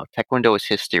into how Taekwondo's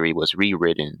history was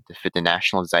rewritten to fit the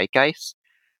national zeitgeist,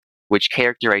 which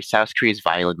characterized South Korea's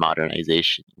violent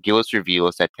modernization. Gillis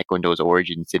reveals that Taekwondo's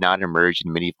origins did not emerge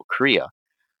in medieval Korea,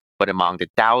 but among the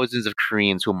thousands of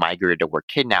Koreans who migrated or were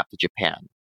kidnapped to Japan.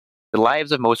 The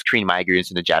lives of most Korean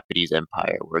migrants in the Japanese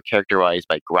Empire were characterized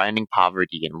by grinding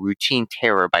poverty and routine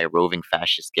terror by roving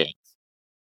fascist gangs.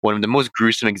 One of the most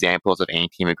gruesome examples of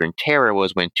anti-immigrant terror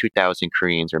was when 2,000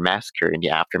 Koreans were massacred in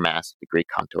the aftermath of the Great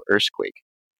Kanto earthquake.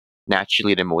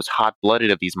 Naturally, the most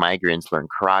hot-blooded of these migrants learned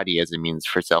karate as a means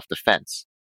for self-defense.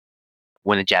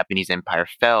 When the Japanese Empire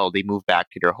fell, they moved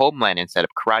back to their homeland and set up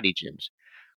karate gyms,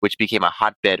 which became a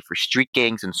hotbed for street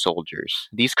gangs and soldiers.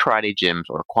 These karate gyms,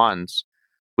 or kwans,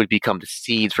 would become the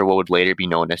seeds for what would later be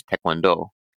known as Taekwondo.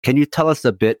 Can you tell us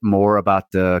a bit more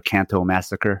about the Kanto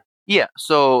massacre? Yeah,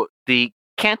 so the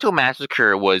Kanto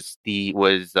massacre was in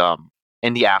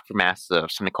the aftermath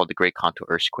of something called the Great Kanto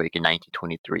earthquake in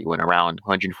 1923, when around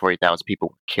 140,000 people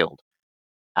were killed.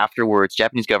 Afterwards,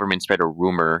 Japanese government spread a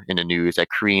rumor in the news that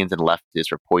Koreans and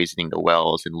leftists were poisoning the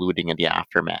wells and looting in the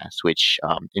aftermath, which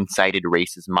incited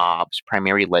racist mobs,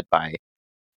 primarily led by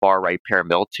far-right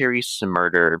paramilitaries, to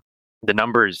murder. The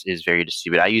numbers is very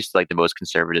distributed. I used like the most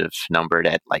conservative number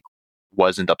that like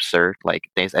wasn't absurd. Like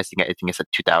I think it's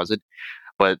at 2,000.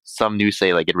 But some news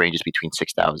say like it ranges between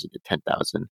 6,000 to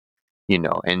 10,000,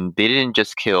 and they didn't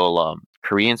just kill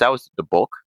Koreans. That was the bulk.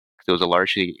 It was a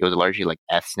largely like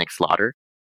ethnic slaughter.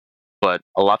 But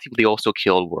a lot of people they also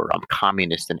killed were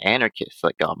communists and anarchists.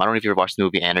 Like I don't know if you ever watched the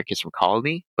movie Anarchist from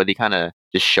Colony, but they kind of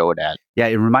just show that. Yeah,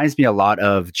 it reminds me a lot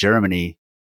of Germany,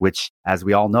 which, as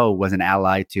we all know, was an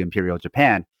ally to Imperial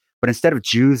Japan. But instead of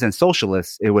Jews and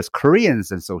socialists, it was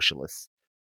Koreans and socialists.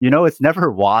 It's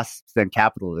never WASPs and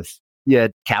capitalists.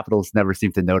 Yet capitalists never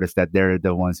seem to notice that they're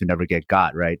the ones who never get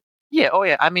got, right? Yeah, oh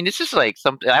yeah. I mean, this is like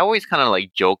something I always kind of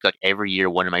like joke like every year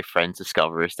one of my friends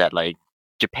discovers that like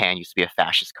Japan used to be a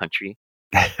fascist country.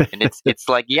 And it's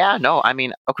like, yeah, no, I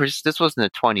mean, of course, this was in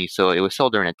the 20s, so it was still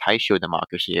during the Taisho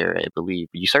democracy era, I believe.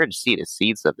 You started to see the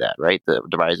seeds of that, right? The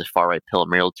rise of far-right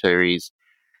paramilitaries,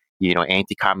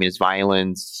 anti-communist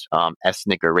violence,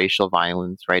 ethnic or racial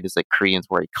violence, right? It's like Koreans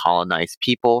were a colonized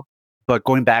people. But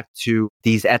going back to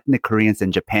these ethnic Koreans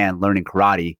in Japan learning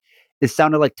karate, it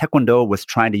sounded like Taekwondo was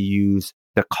trying to use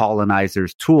the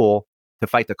colonizer's tool to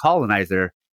fight the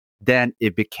colonizer. Then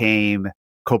it became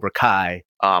Cobra Kai.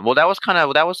 Well, that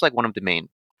was like one of the main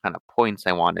kind of points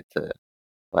I wanted to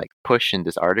like push in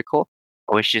this article.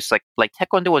 It was just like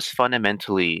Taekwondo was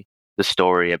fundamentally the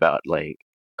story about like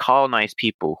colonized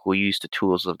people who used the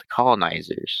tools of the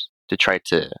colonizers to try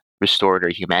to restore their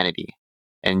humanity.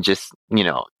 And just,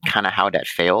 kind of how that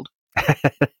failed.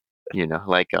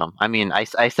 I mean, I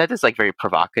said this like very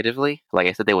provocatively. Like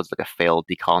I said, there was like a failed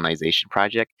decolonization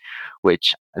project,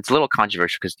 which it's a little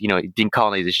controversial because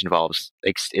decolonization involves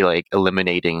like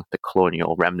eliminating the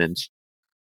colonial remnants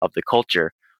of the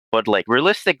culture. But like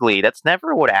realistically, that's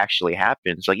never what actually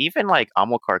happens. Like even like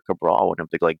Amilcar Cabral, one of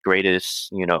the like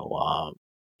greatest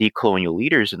decolonial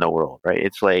leaders in the world, right?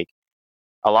 It's like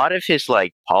a lot of his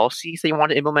like policies that he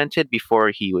wanted implemented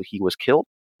before he was killed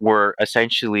were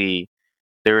essentially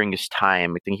during his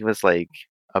time. I think he was like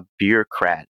a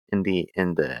bureaucrat in the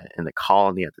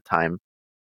colony at the time,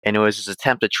 and it was his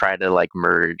attempt to try to like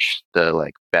merge the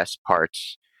like best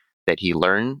parts that he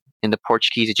learned in the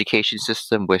Portuguese education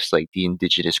system with like the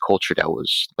indigenous culture that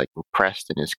was like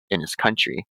repressed in his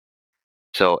country.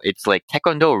 So it's like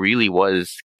Taekwondo really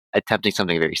was attempting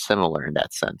something very similar in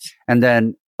that sense. And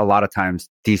then a lot of times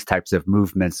these types of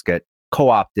movements get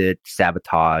co-opted,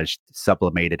 sabotaged,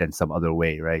 sublimated in some other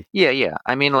way, right? Yeah.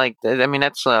 I mean,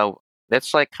 that's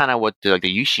like kind of what the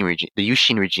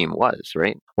Yushin regime was,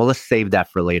 right? Well, let's save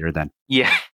that for later then.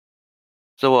 Yeah.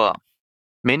 So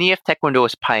many of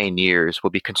Taekwondo's pioneers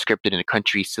would be conscripted in a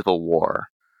country's civil war,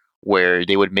 where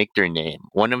they would make their name.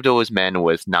 One of those men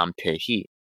was Nam Tae-hee.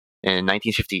 In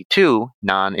 1952,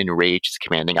 Nam enraged his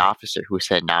commanding officer, who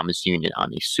sent Nam's unit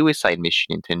on a suicide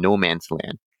mission into no man's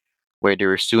land, where they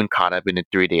were soon caught up in a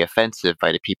 3-day offensive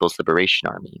by the People's Liberation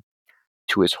Army.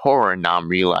 To his horror, Nam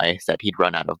realized that he'd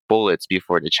run out of bullets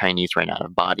before the Chinese ran out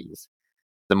of bodies.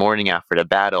 The morning after the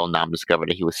battle, Nam discovered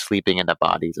that he was sleeping in the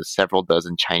bodies of several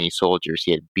dozen Chinese soldiers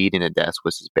he had beaten to death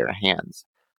with his bare hands.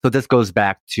 So this goes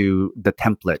back to the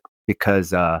template,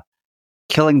 because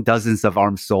killing dozens of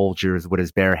armed soldiers with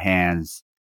his bare hands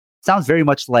sounds very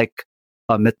much like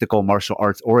a mythical martial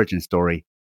arts origin story.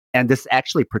 And this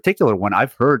actually particular one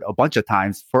I've heard a bunch of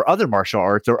times for other martial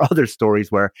arts or other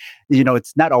stories where,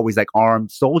 it's not always like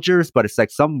armed soldiers, but it's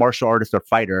like some martial artist or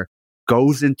fighter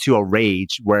goes into a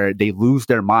rage where they lose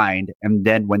their mind. And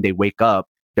then when they wake up,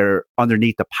 they're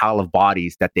underneath a pile of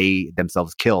bodies that they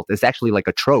themselves killed. It's actually like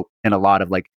a trope in a lot of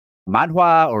like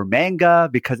manhwa or manga,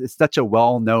 because it's such a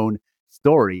well-known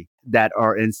story that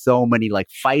are in so many like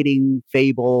fighting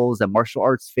fables and martial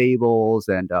arts fables.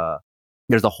 And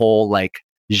there's a whole like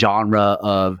genre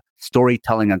of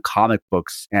storytelling and comic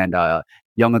books and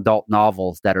young adult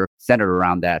novels that are centered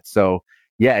around that. So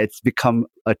yeah, it's become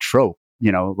a trope.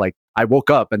 Like I woke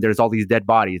up and there's all these dead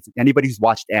bodies. Anybody who's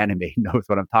watched anime knows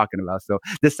what I'm talking about. So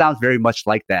this sounds very much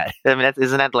like that. I mean,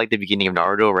 isn't that like the beginning of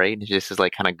Naruto, right? It's just this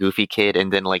like kind of goofy kid,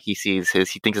 and then like he thinks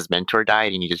his mentor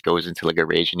died, and he just goes into like a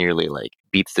rage and nearly like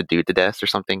beats the dude to death or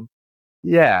something.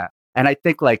 Yeah, and I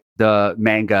think like the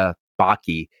manga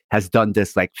Baki has done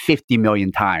this like 50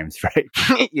 million times, right?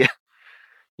 Yeah.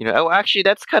 Actually,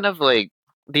 that's kind of like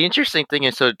the interesting thing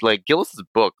is, so like Gillis's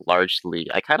book largely,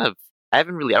 I don't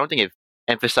think I've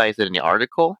emphasized it in the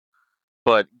article,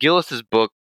 but Gillis's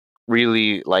book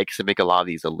really likes to make a lot of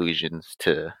these allusions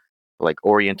to like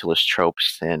Orientalist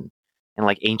tropes and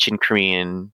like ancient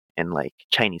Korean and like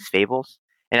Chinese fables.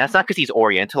 And that's not because he's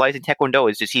Orientalizing Taekwondo.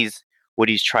 It's just what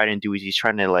he's trying to do is he's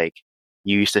trying to like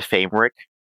use the framework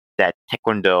that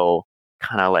Taekwondo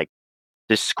kind of like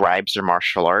describes their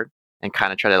martial art and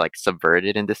kind of try to like subvert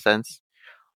it in this sense.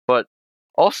 But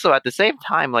also at the same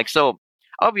time, like, so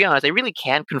I'll be honest, I really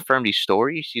can't confirm these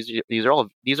stories. These are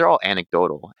all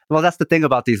anecdotal. Well, that's the thing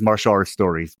about these martial arts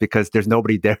stories, because there's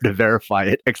nobody there to verify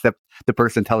it except the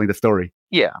person telling the story.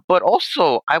 Yeah, but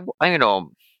also I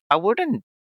wouldn't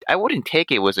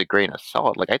take it with a grain of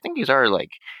salt. Like I think these are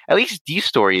like, at least these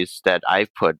stories that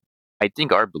I've put, I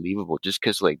think are believable, just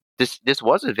because like this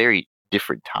was a very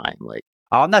different time. Like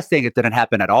I'm not saying it didn't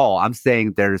happen at all. I'm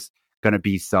saying there's gonna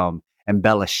be some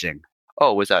embellishing.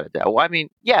 Oh, without a doubt. Well, I mean,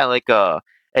 yeah, like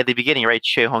at the beginning, right?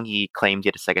 Choi Hong-hee claimed he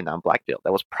had a second down black belt.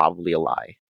 That was probably a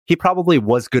lie. He probably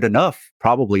was good enough,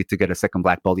 probably, to get a second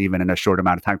black belt even in a short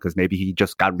amount of time, because maybe he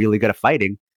just got really good at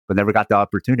fighting, but never got the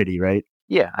opportunity, right?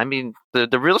 Yeah, I mean,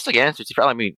 the realistic answer is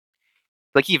he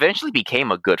he eventually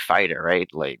became a good fighter, right?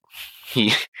 Like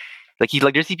he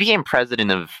became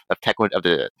president of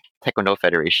the Taekwondo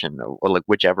Federation, or like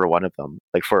whichever one of them,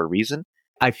 like for a reason.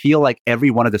 I feel like every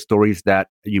one of the stories that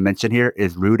you mentioned here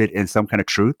is rooted in some kind of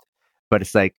truth, but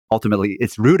it's like ultimately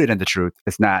it's rooted in the truth.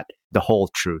 It's not the whole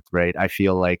truth, right? I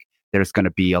feel like there's going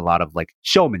to be a lot of like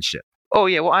showmanship. Oh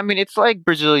yeah, well I mean it's like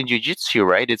Brazilian Jiu-Jitsu,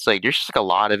 right? It's like there's just like a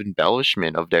lot of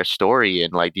embellishment of their story in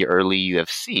like the early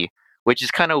UFC, which is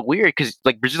kind of weird because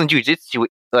like Brazilian Jiu-Jitsu,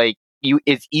 like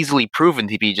it's easily proven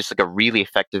to be just like a really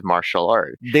effective martial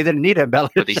art. They didn't need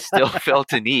embellishment, but they still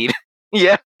felt a need.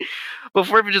 Yeah.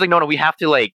 Before it was just like, no, we have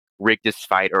to rig this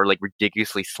fight or like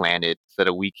ridiculously slant it so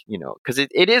that we, because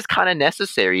it is kind of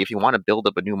necessary if you want to build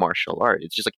up a new martial art.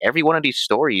 It's just like every one of these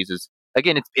stories is,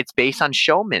 again, it's based on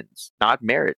showmans, not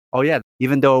merit. Oh yeah,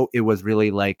 even though it was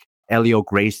really like Elio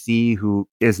Gracie, who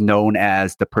is known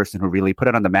as the person who really put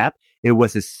it on the map, it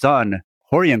was his son,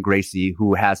 Horian Gracie,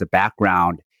 who has a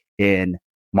background in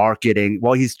marketing.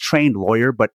 Well, he's trained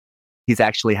lawyer, but he's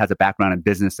actually has a background in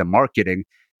business and marketing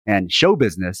and show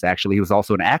business. Actually, he was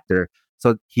also an actor.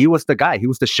 So he was the guy, he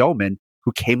was the showman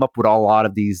who came up with a lot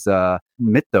of these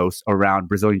mythos around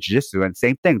Brazilian Jiu-Jitsu. And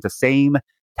same thing, the same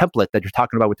template that you're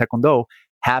talking about with Taekwondo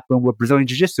happened with Brazilian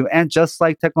Jiu-Jitsu. And just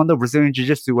like Taekwondo, Brazilian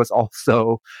Jiu-Jitsu was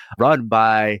also run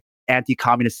by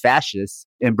anti-communist fascists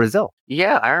in Brazil.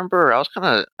 Yeah, I remember I was kind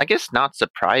of, I guess, not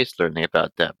surprised learning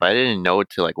about that, but I didn't know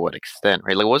to like what extent,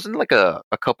 right? Like, wasn't like a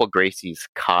couple Gracies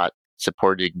caught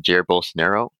supporting Jair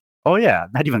Bolsonaro? Oh yeah,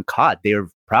 not even caught. They were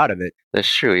proud of it.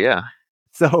 That's true, yeah.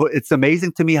 So it's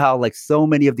amazing to me how like so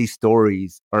many of these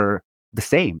stories are the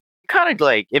same. Kind of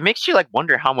like, it makes you like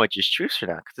wonder how much is truth or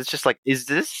not, because it's just like, is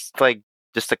this like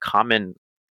just a common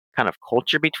kind of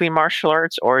culture between martial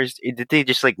arts, or did they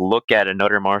just like look at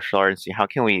another martial art and see how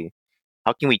can we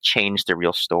change the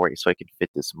real story so it can fit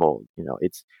this mold?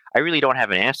 I really don't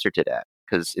have an answer to that,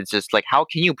 because it's just like, how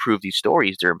can you prove these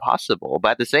stories? They're impossible,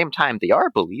 but at the same time they are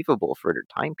believable for their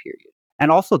time period.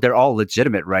 And also they're all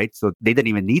legitimate, right? So they didn't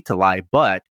even need to lie,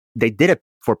 but they did it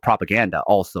for propaganda,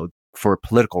 also for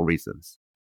political reasons.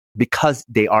 Because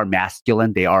they are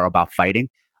masculine, they are about fighting,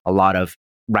 a lot of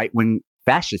right-wing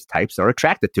fascist types are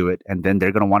attracted to it, and then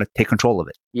they're going to want to take control of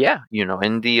it. Yeah,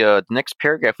 in the next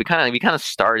paragraph, we kind of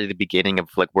start at the beginning of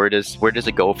like, where does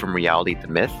it go from reality to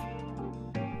myth?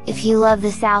 If you love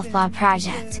the Southpaw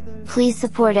Project, please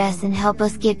support us and help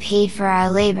us get paid for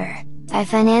our labor by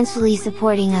financially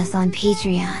supporting us on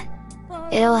Patreon.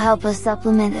 It'll help us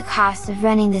supplement the cost of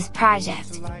running this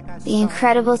project, the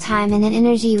incredible time and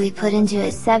energy we put into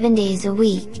it 7 days a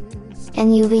week,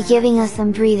 and you'll be giving us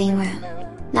some breathing room,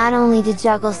 not only to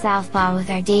juggle Southpaw with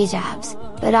our day jobs,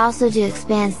 but also to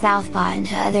expand Southpaw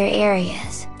into other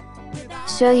areas.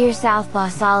 Show your Southpaw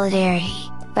solidarity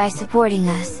by supporting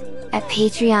us at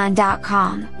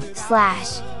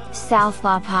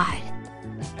patreon.com/southpawpod.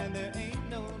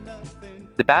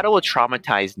 The battle would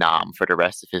traumatize Nam for the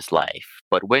rest of his life,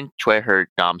 but when Choi heard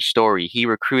Nam's story, he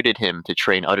recruited him to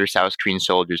train other South Korean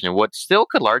soldiers in what still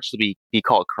could largely be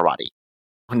called karate.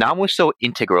 Nam was so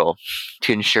integral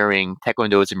to ensuring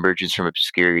Taekwondo's emergence from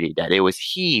obscurity that it was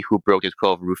he who broke the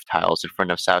 12 roof tiles in front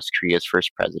of South Korea's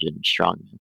first president and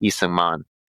strongman, Lee Seung-man.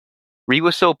 Ri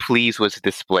was so pleased with the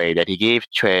display that he gave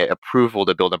Choi approval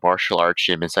to build a martial arts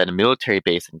gym inside a military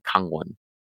base in Gangwon.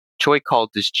 Choi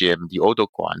called this gym the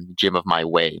Odokwan, Gym of My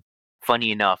Way.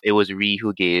 Funny enough, it was Ri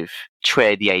who gave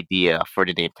Choi the idea for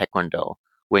the name Taekwondo.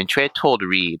 When Choi told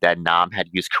Ri that Nam had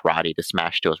used karate to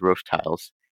smash those roof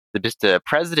tiles, the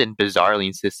president bizarrely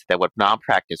insisted that what Nam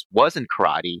practiced wasn't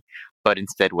karate, but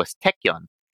instead was Taekyon,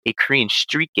 a Korean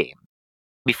street game.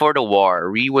 Before the war,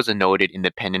 Ri was a noted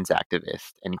independence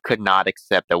activist and could not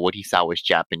accept that what he saw was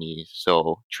Japanese,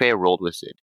 so Choi rolled with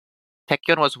it.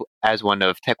 Taekyon was, as one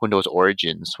of Taekwondo's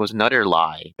origins, was another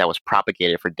lie that was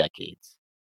propagated for decades.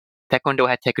 Taekwondo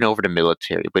had taken over the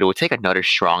military, but it would take another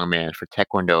strongman for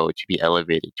Taekwondo to be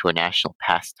elevated to a national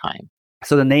pastime.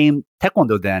 So the name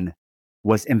Taekwondo then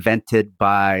was invented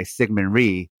by Syngman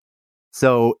Rhee.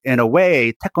 So in a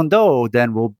way, Taekwondo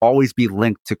then will always be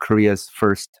linked to Korea's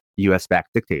first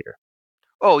US-backed dictator.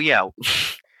 Oh yeah,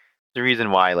 the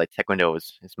reason why like Taekwondo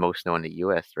is most known in the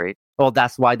US, right? Well,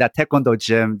 that's why that Taekwondo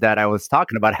gym that I was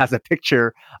talking about has a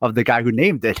picture of the guy who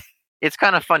named it. It's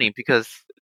kind of funny because,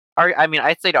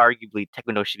 I'd say that arguably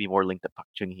Taekwondo should be more linked to Park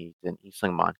Chung-hee than Lee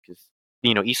Seung-man, because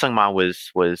Lee Seung-man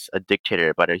was a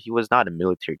dictator, but he was not a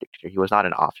military dictator. He was not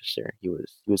an officer. He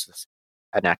was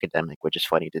an academic, which is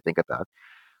funny to think about.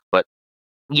 But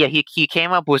yeah, he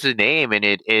came up with his name, and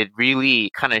it really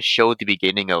kind of showed the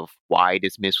beginning of why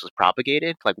this myth was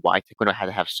propagated, like why Taekwondo had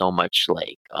to have so much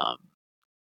like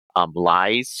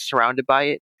lies surrounded by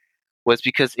it, was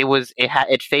because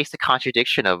it faced the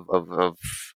contradiction of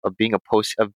being of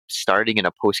starting in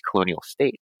a post-colonial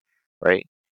state, right?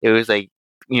 It was like,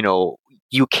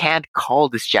 you can't call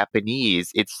this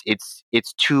Japanese. It's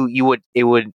too, it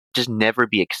would just never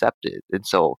be accepted. And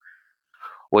so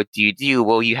what do you do?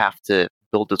 Well, you have to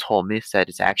build this whole myth that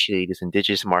it's actually this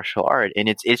indigenous martial art, and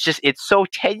it's so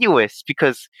tenuous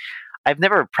because I've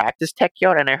never practiced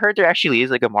Taekyon, and I heard there actually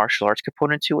is like a martial arts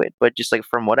component to it, but just like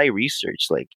from what I researched,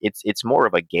 like it's more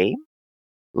of a game.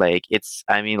 Like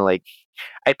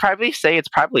I'd probably say it's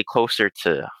probably closer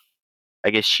to,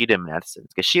 I guess, Shidim in that sense,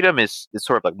 because Shidim is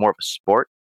sort of like more of a sport,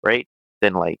 right?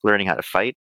 than like learning how to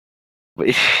fight.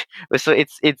 But so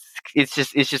it's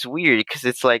just weird because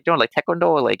it's like like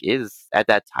taekwondo like is at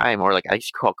that time, or like I used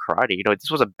to call karate.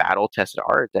 This was a battle tested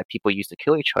art that people used to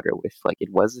kill each other with. Like it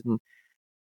wasn't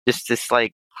just this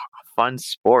like fun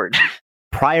sport.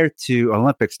 Prior to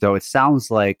Olympics, though, it sounds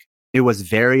like it was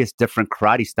various different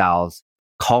karate styles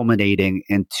culminating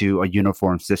into a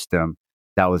uniform system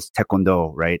that was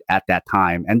Taekwondo, right, at that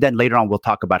time. And then later on, we'll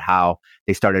talk about how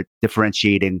they started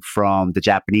differentiating from the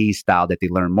Japanese style that they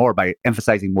learned more by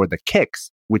emphasizing more the kicks,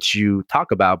 which you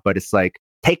talk about. But it's like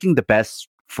taking the best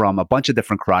from a bunch of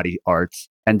different karate arts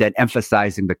and then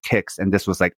emphasizing the kicks. And this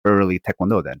was like early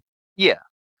Taekwondo then. Yeah.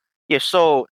 Yeah,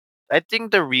 so I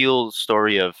think the real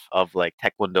story of like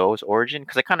Taekwondo's origin,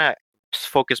 because I kind of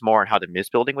focus more on how the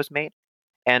mist building was made,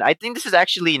 and I think this is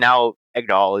actually now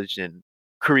acknowledged in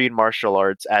Korean martial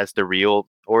arts as the real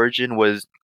origin was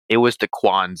the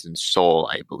Kwans in Seoul,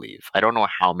 I believe. I don't know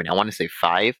how many. I want to say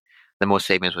 5. The most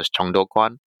famous was Cheongdo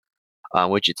Kwan,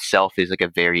 which itself is like a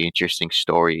very interesting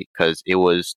story because it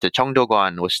was the Cheongdo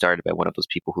Kwan was started by one of those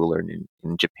people who learned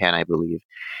in Japan, I believe.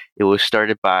 It was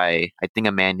started by I think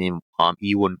a man named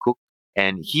Lee Won-kook,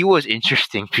 and he was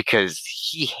interesting because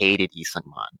he hated Lee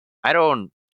Sung-man. I don't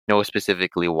know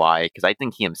specifically why, because I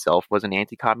think he himself was an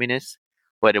anti-communist.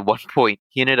 But at one point,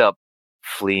 he ended up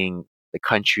fleeing the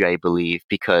country, I believe,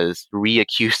 because Ri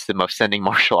accused him of sending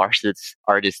martial artists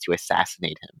to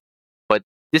assassinate him. But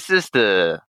this is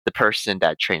the person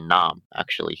that trained Nam,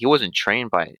 actually. He wasn't trained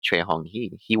by Choi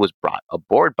Hong-hee. He was brought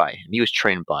aboard by him. He was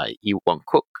trained by Lee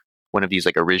Won-kook, one of these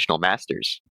like original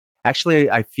masters. Actually,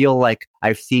 I feel like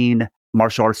I've seen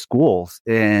martial arts schools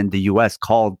in the US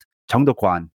called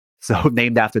Cheongdo-kwan, so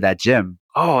named after that gym.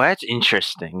 Oh, that's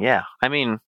interesting. Yeah. I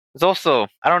mean, it's also,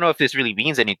 I don't know if this really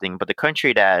means anything, but the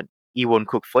country that Lee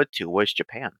Won-kook fled to was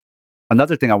Japan.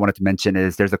 Another thing I wanted to mention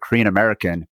is there's a Korean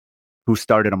American who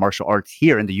started a martial arts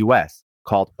here in the US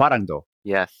called Hwarangdo.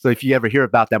 Yes. So if you ever hear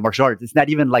about that martial arts, it's not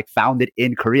even like founded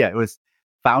in Korea. It was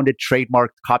founded,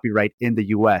 trademarked, copyright in the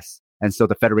US. And so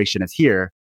the federation is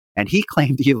here. And he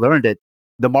claimed he learned it,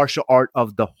 the martial art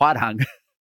of the Hwarang,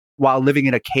 while living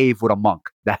in a cave with a monk.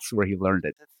 That's where he learned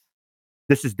it.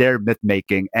 This is their myth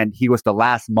making. And he was the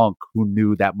last monk who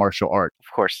knew that martial art.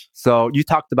 Of course. So you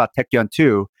talked about Taekyon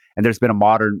too. And there's been a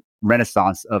modern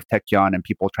renaissance of Taekyon and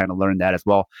people trying to learn that as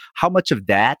well. How much of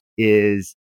that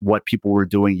is what people were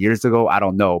doing years ago? I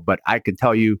don't know. But I can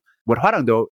tell you what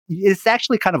Hwarangdo is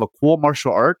actually kind of a cool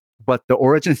martial art, but the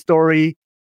origin story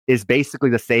is basically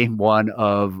the same one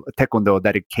of Taekwondo,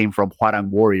 that it came from Hwarang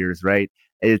warriors, right?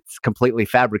 It's completely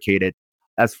fabricated.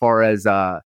 As far as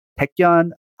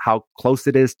Taekyon, how close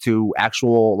it is to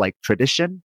actual like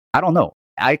tradition, I don't know.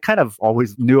 I kind of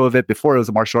always knew of it before it was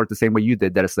a martial art the same way you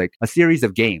did, that it's like a series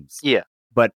of games. Yeah.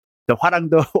 But the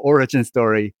Hwarangdo origin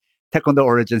story, Taekwondo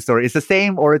origin story, it's the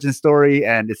same origin story,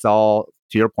 and it's all,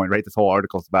 to your point, right? This whole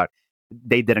article is about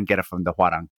they didn't get it from the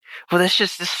Hwarang. Well,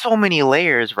 there's so many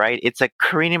layers, right? It's a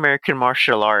Korean American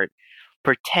martial art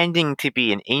pretending to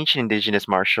be an ancient indigenous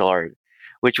martial art,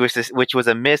 which was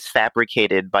a myth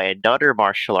fabricated by another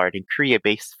martial art in Korea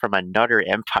based from another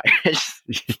empire.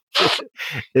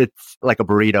 It's like a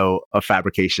burrito of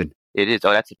fabrication. It is.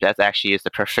 Oh, that's actually is the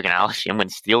perfect analogy. I'm going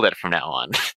to steal that from now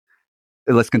on.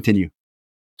 Let's continue.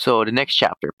 So the next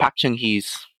chapter, Park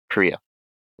Chung-hee's Korea.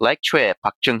 Like Choi,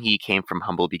 Park Chung-hee came from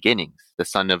humble beginnings, the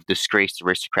son of disgraced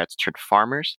aristocrats turned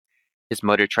farmers. His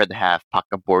mother tried to have Park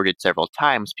aborted several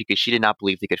times because she did not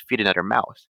believe they could feed another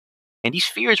mouth. And these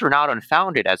fears were not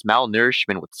unfounded, as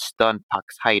malnourishment would stun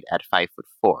Park's height at 5'4".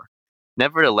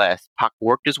 Nevertheless, Park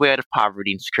worked his way out of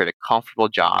poverty and secured a comfortable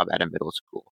job at a middle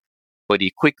school. But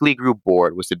he quickly grew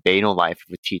bored with the banal life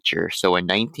of a teacher, so in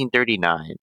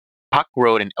 1939, Park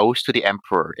wrote an oath to the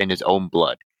emperor in his own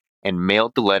blood and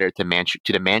mailed the letter to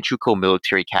the Manchukuo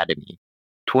Military Academy.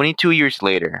 22 years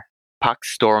later, Park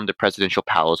stormed the presidential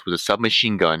palace with a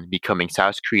submachine gun, becoming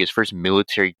South Korea's first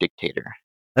military dictator.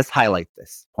 Let's highlight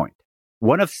this point.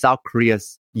 One of South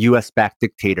Korea's US-backed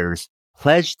dictators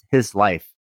pledged his life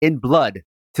in blood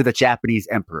to the Japanese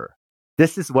emperor.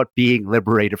 This is what being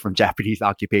liberated from Japanese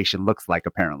occupation looks like,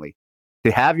 apparently.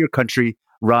 To have your country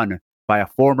run by a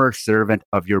former servant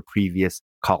of your previous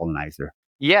colonizer.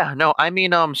 Yeah, no, I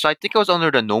mean, so I think it was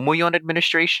under the Nomuyon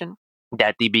administration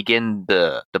that they begin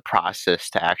the process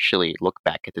to actually look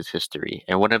back at this history.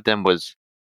 And one of them was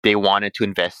they wanted to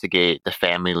investigate the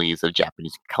families of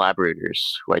Japanese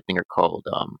collaborators, who I think are called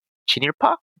Chinirpa.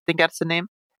 I think that's the name.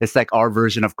 It's like our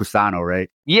version of Gusano, right?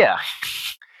 Yeah.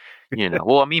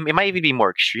 Well, I mean, it might even be more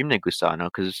extreme than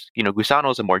Gusano because, Gusano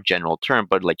is a more general term,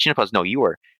 but like Chinirpas, no, you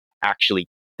were actually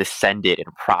descended and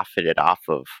profited off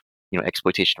of,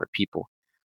 exploitation of people.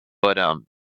 But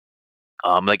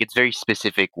like it's very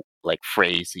specific like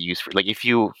phrase to use for like if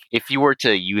you were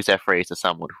to use that phrase to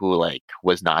someone who like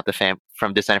was not the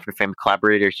from descended from family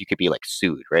collaborators, you could be like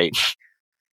sued, right?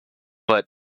 But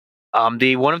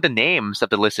the one of the names of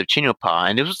the list of Chinoopa,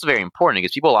 and this was very important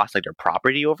because people lost like their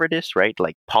property over this, right?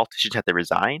 Like politicians had to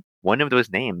resign. One of those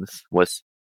names was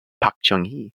Park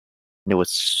Chung-hee, and it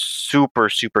was super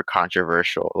super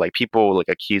controversial. Like people like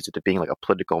accused it of being like a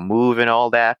political move and all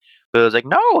that. But it was like,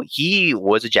 no, he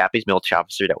was a Japanese military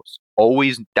officer that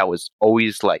was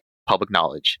always like public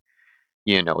knowledge.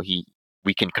 You know,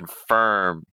 we can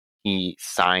confirm he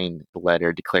signed the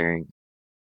letter declaring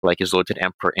like his lieutenant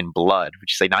emperor in blood,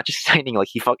 which is like not just signing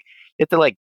like you have to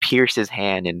like pierce his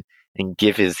hand and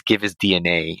give his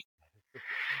DNA.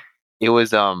 It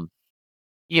was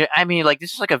you know, I mean like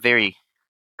this is like a very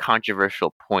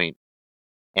controversial point,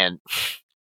 and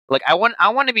like I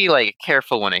want to be like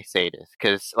careful when I say this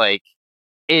because like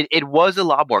it was a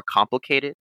lot more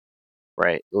complicated,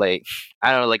 right? Like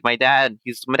I don't know, like my dad's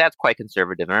quite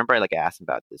conservative. I remember I like asked him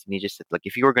about this, and he just said like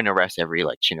if you were going to arrest every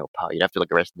like Chinoopa, you'd have to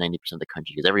like arrest 90% of the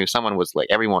country because everyone was like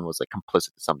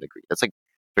complicit to some degree. That's like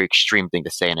a very extreme thing to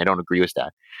say, and I don't agree with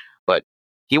that. But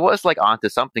he was like onto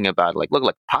something about like look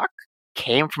like Pak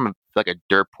came from like a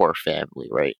dirt poor family,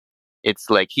 right? It's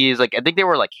like he's like I think they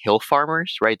were like hill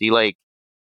farmers, right?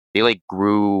 They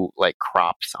grew like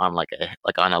crops on like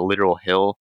on a literal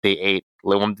hill. They ate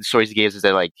like one of the stories he gave is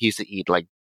that like he used to eat like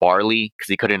barley because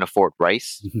he couldn't afford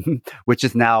rice. Which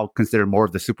is now considered more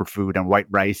of the superfood, and white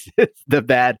rice is the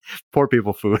bad poor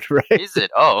people food, right? Is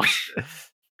it? Oh.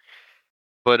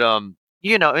 But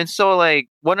you know, and so like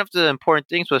one of the important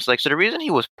things was like so the reason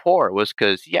he was poor was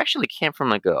because he actually came from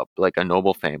like a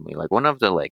noble family, like one of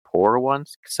the like poor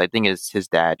ones. Because I think his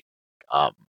dad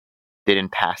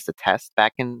didn't pass the test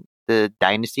back in the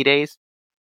dynasty days.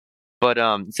 But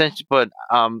he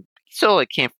still like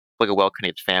came from like a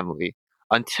well-connected family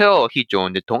until he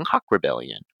joined the Donghak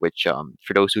Rebellion, which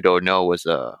for those who don't know was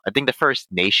I think the first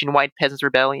nationwide peasants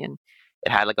rebellion.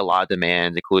 It had like a lot of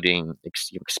demands, including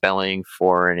expelling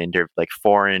foreigners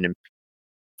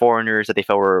that they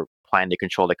felt were planning to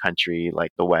control the country,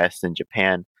 like the West and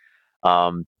Japan.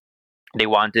 Um, they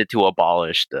wanted to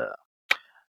abolish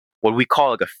what we call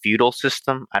like a feudal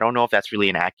system. I don't know if that's really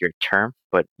an accurate term,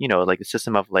 but you know, like a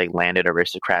system of like landed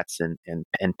aristocrats and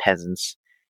peasants.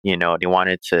 You know, they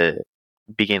wanted to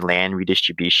begin land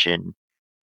redistribution.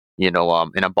 You know,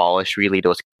 and abolish really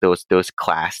those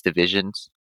class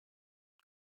divisions.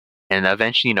 And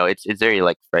eventually, you know, it's very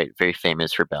like very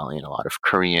famous rebellion. A lot of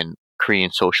Korean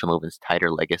social movements tied her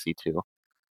legacy to.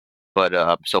 But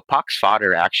so Pak's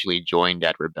father actually joined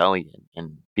that rebellion,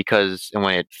 and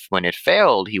when it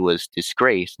failed, he was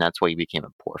disgraced, and that's why he became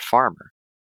a poor farmer.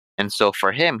 And so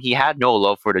for him, he had no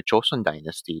love for the Joseon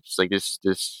dynasty. It's like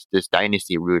this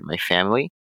dynasty ruined my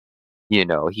family. You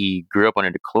know, he grew up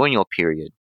under the colonial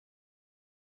period.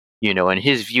 You know, in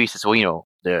his view, he says, well, you know,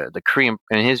 the Korean,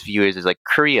 in his view is like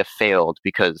Korea failed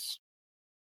because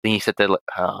then he said that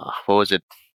what was it?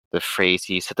 The phrase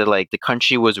he said that like the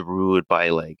country was ruled by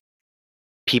like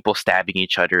people stabbing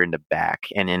each other in the back,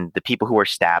 and then the people who were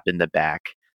stabbed in the back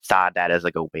saw that as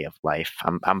like a way of life.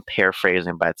 I'm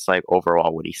paraphrasing, but it's like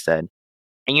overall what he said.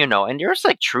 And you know, and there's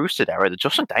like truth to that, right? The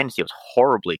Joseon dynasty was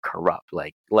horribly corrupt.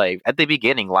 Like at the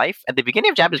beginning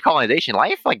of Japanese colonization,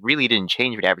 life like really didn't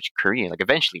change for the average Korean. Like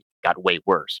eventually it got way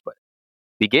worse, but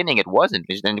beginning it wasn't,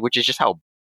 which is just how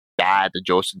bad the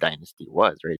Joseon dynasty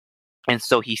was, right? And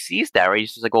so he sees that, right?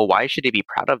 He's just like, well, why should they be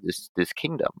proud of this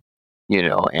kingdom? You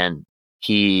know, and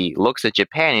he looks at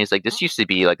Japan and he's like, this used to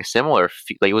be like a similar,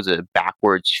 like it was a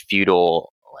backwards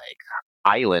feudal like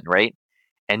island, right?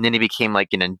 And then it became like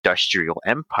an industrial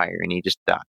empire, and he just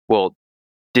thought, well,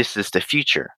 this is the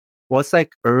future. Well, it's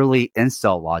like early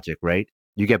incel logic, right?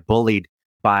 You get bullied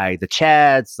by the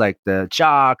chads, like the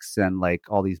jocks and like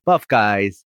all these buff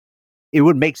guys. It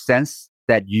would make sense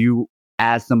that you,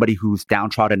 as somebody who's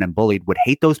downtrodden and bullied, would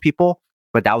hate those people.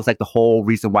 But that was like the whole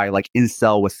reason why like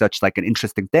incel was such like an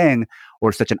interesting thing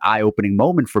or such an eye-opening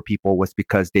moment for people, was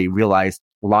because they realized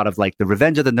a lot of like the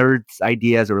revenge of the nerds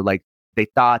ideas, or like they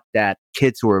thought that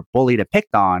kids who were bullied and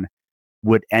picked on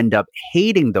would end up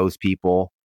hating those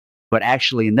people. But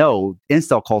actually, no,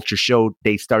 incel culture showed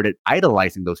they started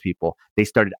idolizing those people. They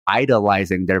started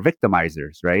idolizing their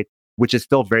victimizers, right? Which is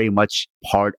still very much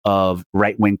part of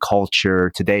right-wing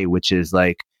culture today, which is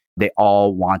like they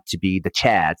all want to be the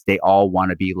chads. They all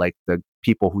want to be like the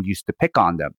people who used to pick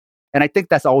on them. And I think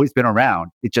that's always been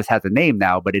around. It just has a name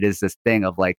now, but it is this thing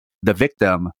of like the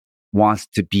victim wants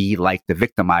to be like the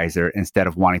victimizer instead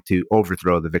of wanting to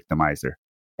overthrow the victimizer.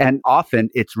 And often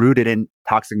it's rooted in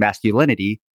toxic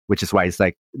masculinity, which is why it's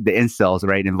like the incels,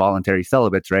 right? Involuntary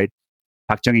celibates, right?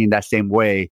 Park Chung-hee in that same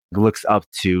way looks up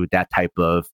to that type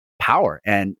of power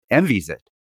and envies it.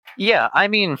 Yeah, I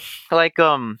mean, like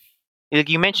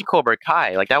you mentioned Cobra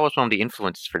Kai, like that was one of the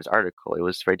influences for this article. It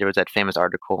was right there was that famous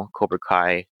article, Cobra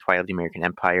Kai, Twilight of the American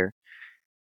Empire.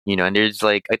 And there's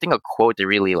like I think a quote that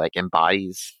really like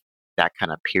embodies that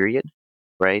kind of period,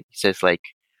 right? It says like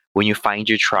when you find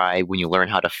your tribe, when you learn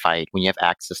how to fight, when you have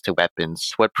access to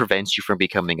weapons, what prevents you from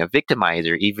becoming a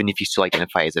victimizer, even if you still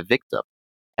identify as a victim?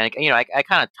 And I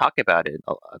kind of talk about it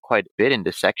quite a bit in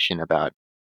this section about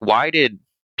why did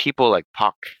people like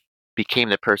Pak became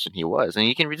the person he was, and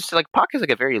you can just like Pak is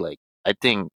like a very like I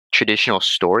think traditional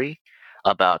story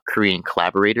about Korean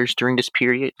collaborators during this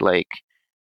period. Like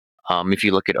if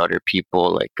you look at other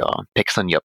people like Baek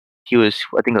Sun-yup, he was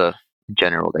I think a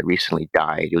general that recently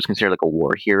died. He was considered like a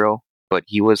war hero, but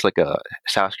he was like a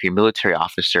South Korean military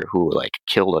officer who like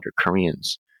killed other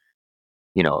Koreans.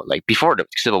 Like before the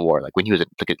Civil War, like when he was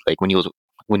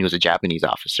when he was a Japanese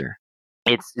officer.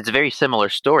 It's a very similar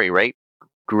story, right?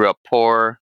 Grew up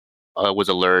poor, was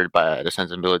allured by the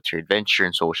sense of military adventure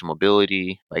and social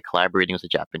mobility by collaborating with the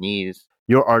Japanese.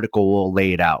 Your article will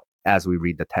lay it out as we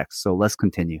read the text, so let's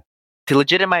continue. To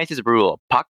legitimize his rule,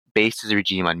 Pak based his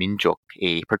regime on Minjok,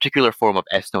 a particular form of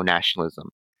ethno-nationalism.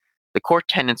 The core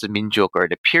tenets of Minjok are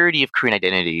the purity of Korean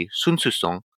identity,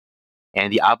 sunsusong,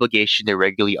 and the obligation to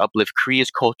regularly uplift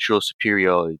Korea's cultural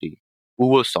superiority,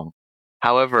 uwosong.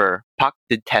 However, Pak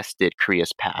detested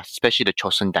Korea's past, especially the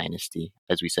Joseon dynasty,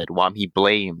 as we said, whom he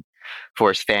blamed for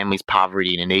his family's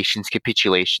poverty and the nation's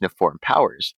capitulation of foreign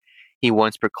powers. He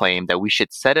once proclaimed that we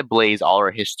should set ablaze all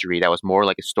our history that was more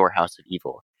like a storehouse of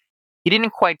evil. He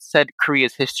didn't quite set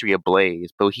Korea's history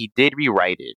ablaze, but he did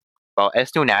rewrite it. While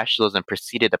ethno-nationalism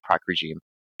preceded the Pak regime,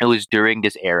 it was during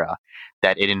this era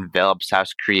that it enveloped South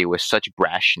Korea with such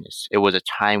brashness. It was a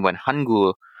time when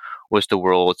Hangul was the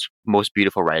world's most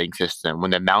beautiful writing system,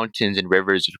 when the mountains and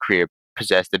rivers of Korea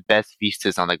possessed the best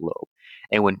vistas on the globe,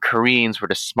 and when Koreans were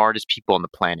the smartest people on the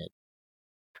planet.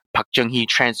 Park Chung-hee's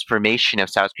transformation of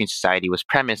South Korean society was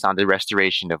premised on the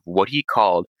restoration of what he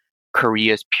called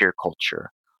Korea's pure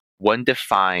culture, one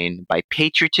defined by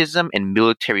patriotism and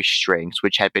military strengths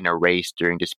which had been erased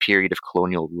during this period of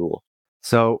colonial rule.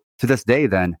 So, to this day,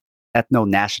 then,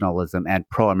 ethno-nationalism and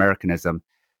pro-Americanism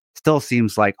still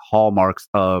seems like hallmarks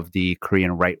of the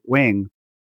Korean right wing,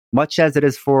 much as it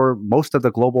is for most of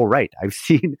the global right. I've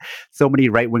seen so many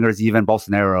right-wingers, even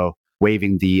Bolsonaro,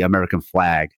 waving the American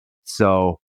flag.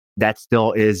 So that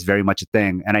still is very much a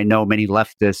thing. And I know many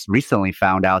leftists recently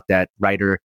found out that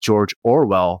writer George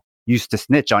Orwell used to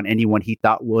snitch on anyone he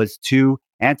thought was too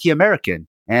anti-American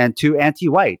and too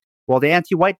anti-white. Well, the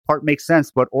anti-white part makes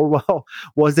sense, but Orwell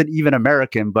wasn't even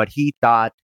American, but he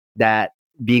thought that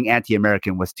being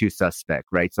anti-American was too suspect,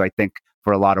 right? So I think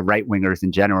for a lot of right-wingers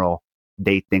in general,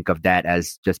 they think of that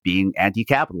as just being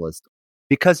anti-capitalist.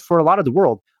 Because for a lot of the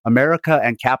world, America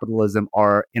and capitalism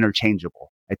are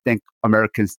interchangeable. I think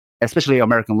Americans, especially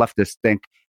American leftists, think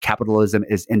capitalism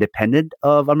is independent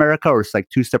of America, or it's like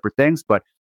two separate things. But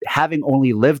having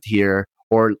only lived here,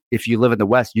 or if you live in the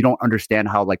West, you don't understand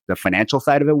how like the financial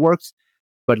side of it works.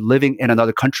 But living in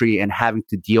another country and having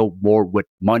to deal more with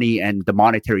money and the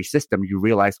monetary system, you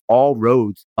realize all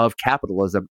roads of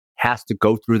capitalism has to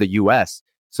go through the US.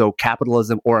 So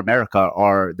capitalism or America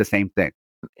are the same thing.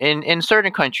 In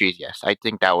certain countries, yes, I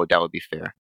think that would be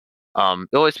fair.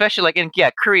 Though especially like in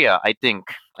Korea, I think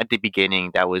at the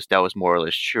beginning that was more or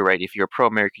less true, right? If you're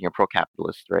pro-American, you're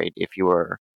pro-capitalist, right? If you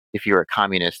were a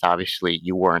communist, obviously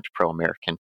you weren't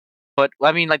pro-American. But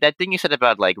I mean, like that thing you said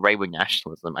about like right-wing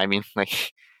nationalism. I mean,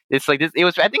 like it's like this. It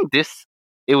was. I think this.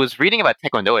 It was reading about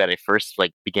Taekwondo that I first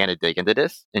like began to dig into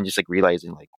this and just like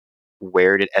realizing like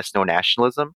where did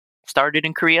ethno-nationalism started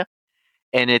in Korea,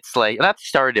 and it's like not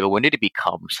started, but when did it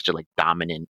become such a like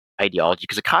dominant ideology?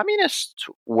 Because the communists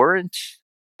weren't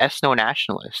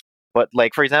ethno-nationalists, but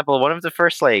like for example, one of the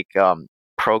first like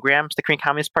programs the Korean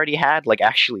Communist Party had like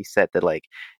actually said that like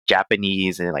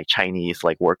Japanese and like Chinese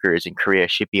like workers in Korea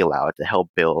should be allowed to help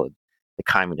build the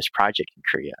communist project in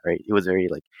Korea, right? It was a very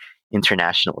like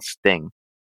internationalist thing.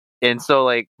 And so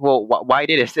like, well, why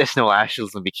did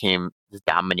ethno-nationalism became this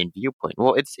dominant viewpoint?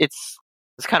 Well, it's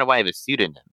kind of why I have a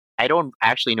pseudonym. I don't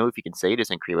actually know if you can say this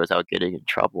in Korea without getting in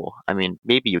trouble. I mean,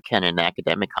 maybe you can in an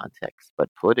academic context, but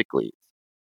politically,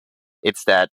 it's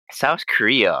that South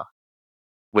Korea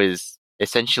was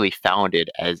essentially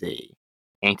founded as a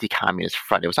anti-communist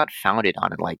front. It was not founded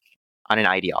on an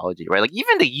ideology, right? Like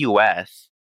even the U.S.,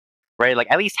 right? Like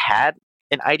at least had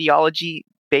an ideology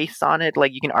based on it.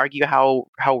 Like you can argue how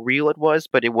real it was,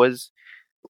 but it was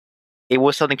it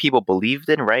was something people believed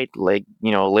in, right? Like,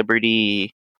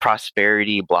 liberty,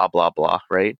 prosperity, blah, blah, blah,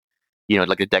 right?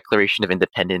 Like the Declaration of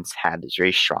Independence had this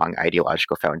very strong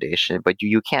ideological foundation, but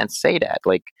you can't say that.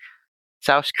 Like,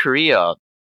 South Korea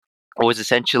was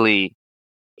essentially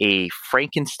a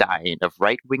Frankenstein of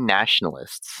right-wing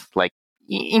nationalists, like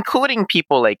including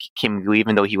people like Kim Gu,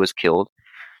 even though he was killed.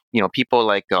 People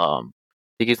like I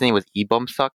think his name was Lee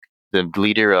Bum-suk, the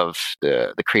leader of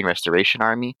the Korean Restoration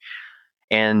Army,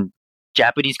 and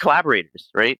Japanese collaborators,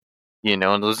 right? And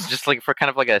it was just like for kind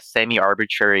of like a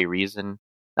semi-arbitrary reason,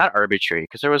 not arbitrary,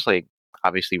 because there was like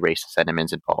obviously racist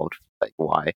sentiments involved, like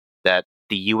why that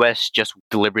the U.S. just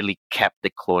deliberately kept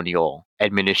the colonial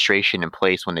administration in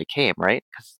place when they came, right?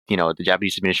 Because the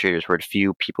Japanese administrators were the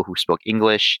few people who spoke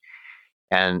English,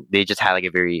 and they just had like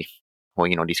a very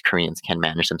these Koreans can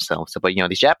manage themselves. But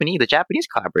the Japanese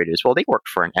collaborators, well, they work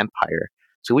for an empire,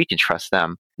 so we can trust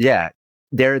them. Yeah,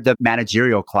 they're the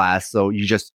managerial class, so you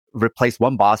just replace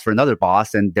one boss for another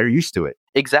boss, and they're used to it.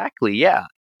 Exactly, yeah.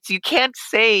 So you can't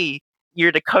say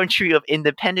you're the country of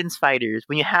independence fighters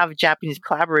when you have Japanese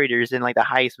collaborators in like the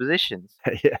highest positions.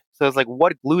 Yeah. So it's like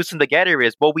what glues them together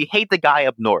is, well, we hate the guy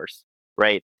up north,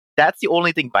 right? That's the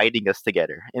only thing binding us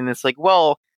together. And it's like,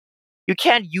 well, you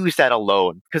can't use that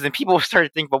alone, because then people start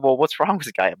to think, well, what's wrong with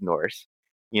the guy up north?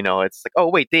 It's like, oh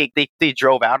wait, they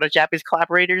drove out of Japanese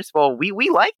collaborators. Well, we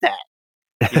like that.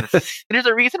 There's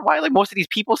a reason why like most of these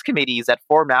people's committees that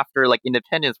formed after like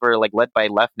independence were like led by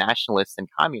left nationalists and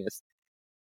communists.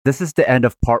 This is the end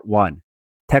of part 1.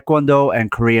 Taekwondo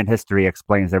and Korean history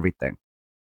explains everything.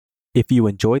 If you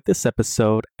enjoyed this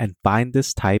episode and find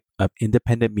this type of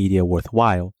independent media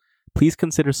worthwhile, please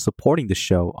consider supporting the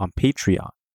show on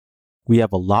Patreon. We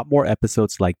have a lot more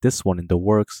episodes like this one in the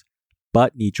works,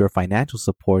 but need your financial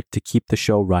support to keep the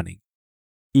show running.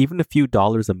 Even a few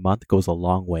dollars a month goes a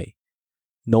long way.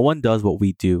 No one does what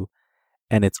we do,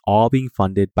 and it's all being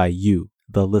funded by you,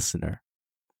 the listener.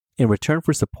 In return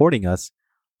for supporting us,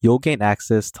 you'll gain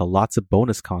access to lots of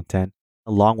bonus content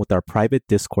along with our private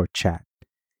Discord chat.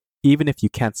 Even if you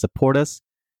can't support us,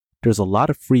 there's a lot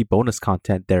of free bonus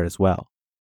content there as well.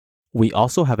 We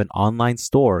also have an online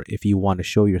store if you want to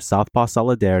show your Southpaw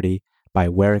solidarity by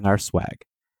wearing our swag.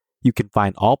 You can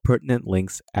find all pertinent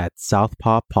links at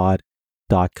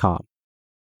southpawpod.com.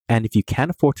 And if you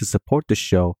can't afford to support the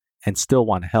show and still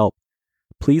want to help,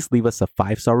 please leave us a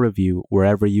 5-star review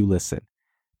wherever you listen.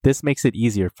 This makes it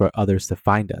easier for others to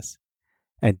find us.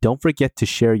 And don't forget to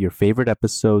share your favorite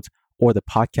episodes or the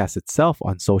podcast itself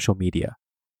on social media.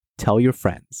 Tell your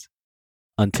friends.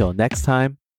 Until next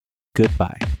time,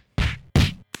 goodbye.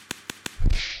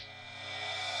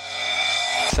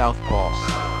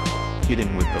 Southpaw.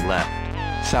 Hitting with the left.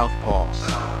 Southpaw.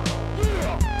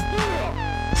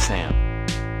 Sam.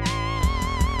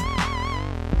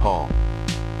 Paul.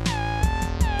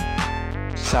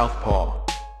 Southpaw.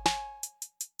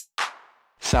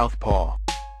 Southpaw.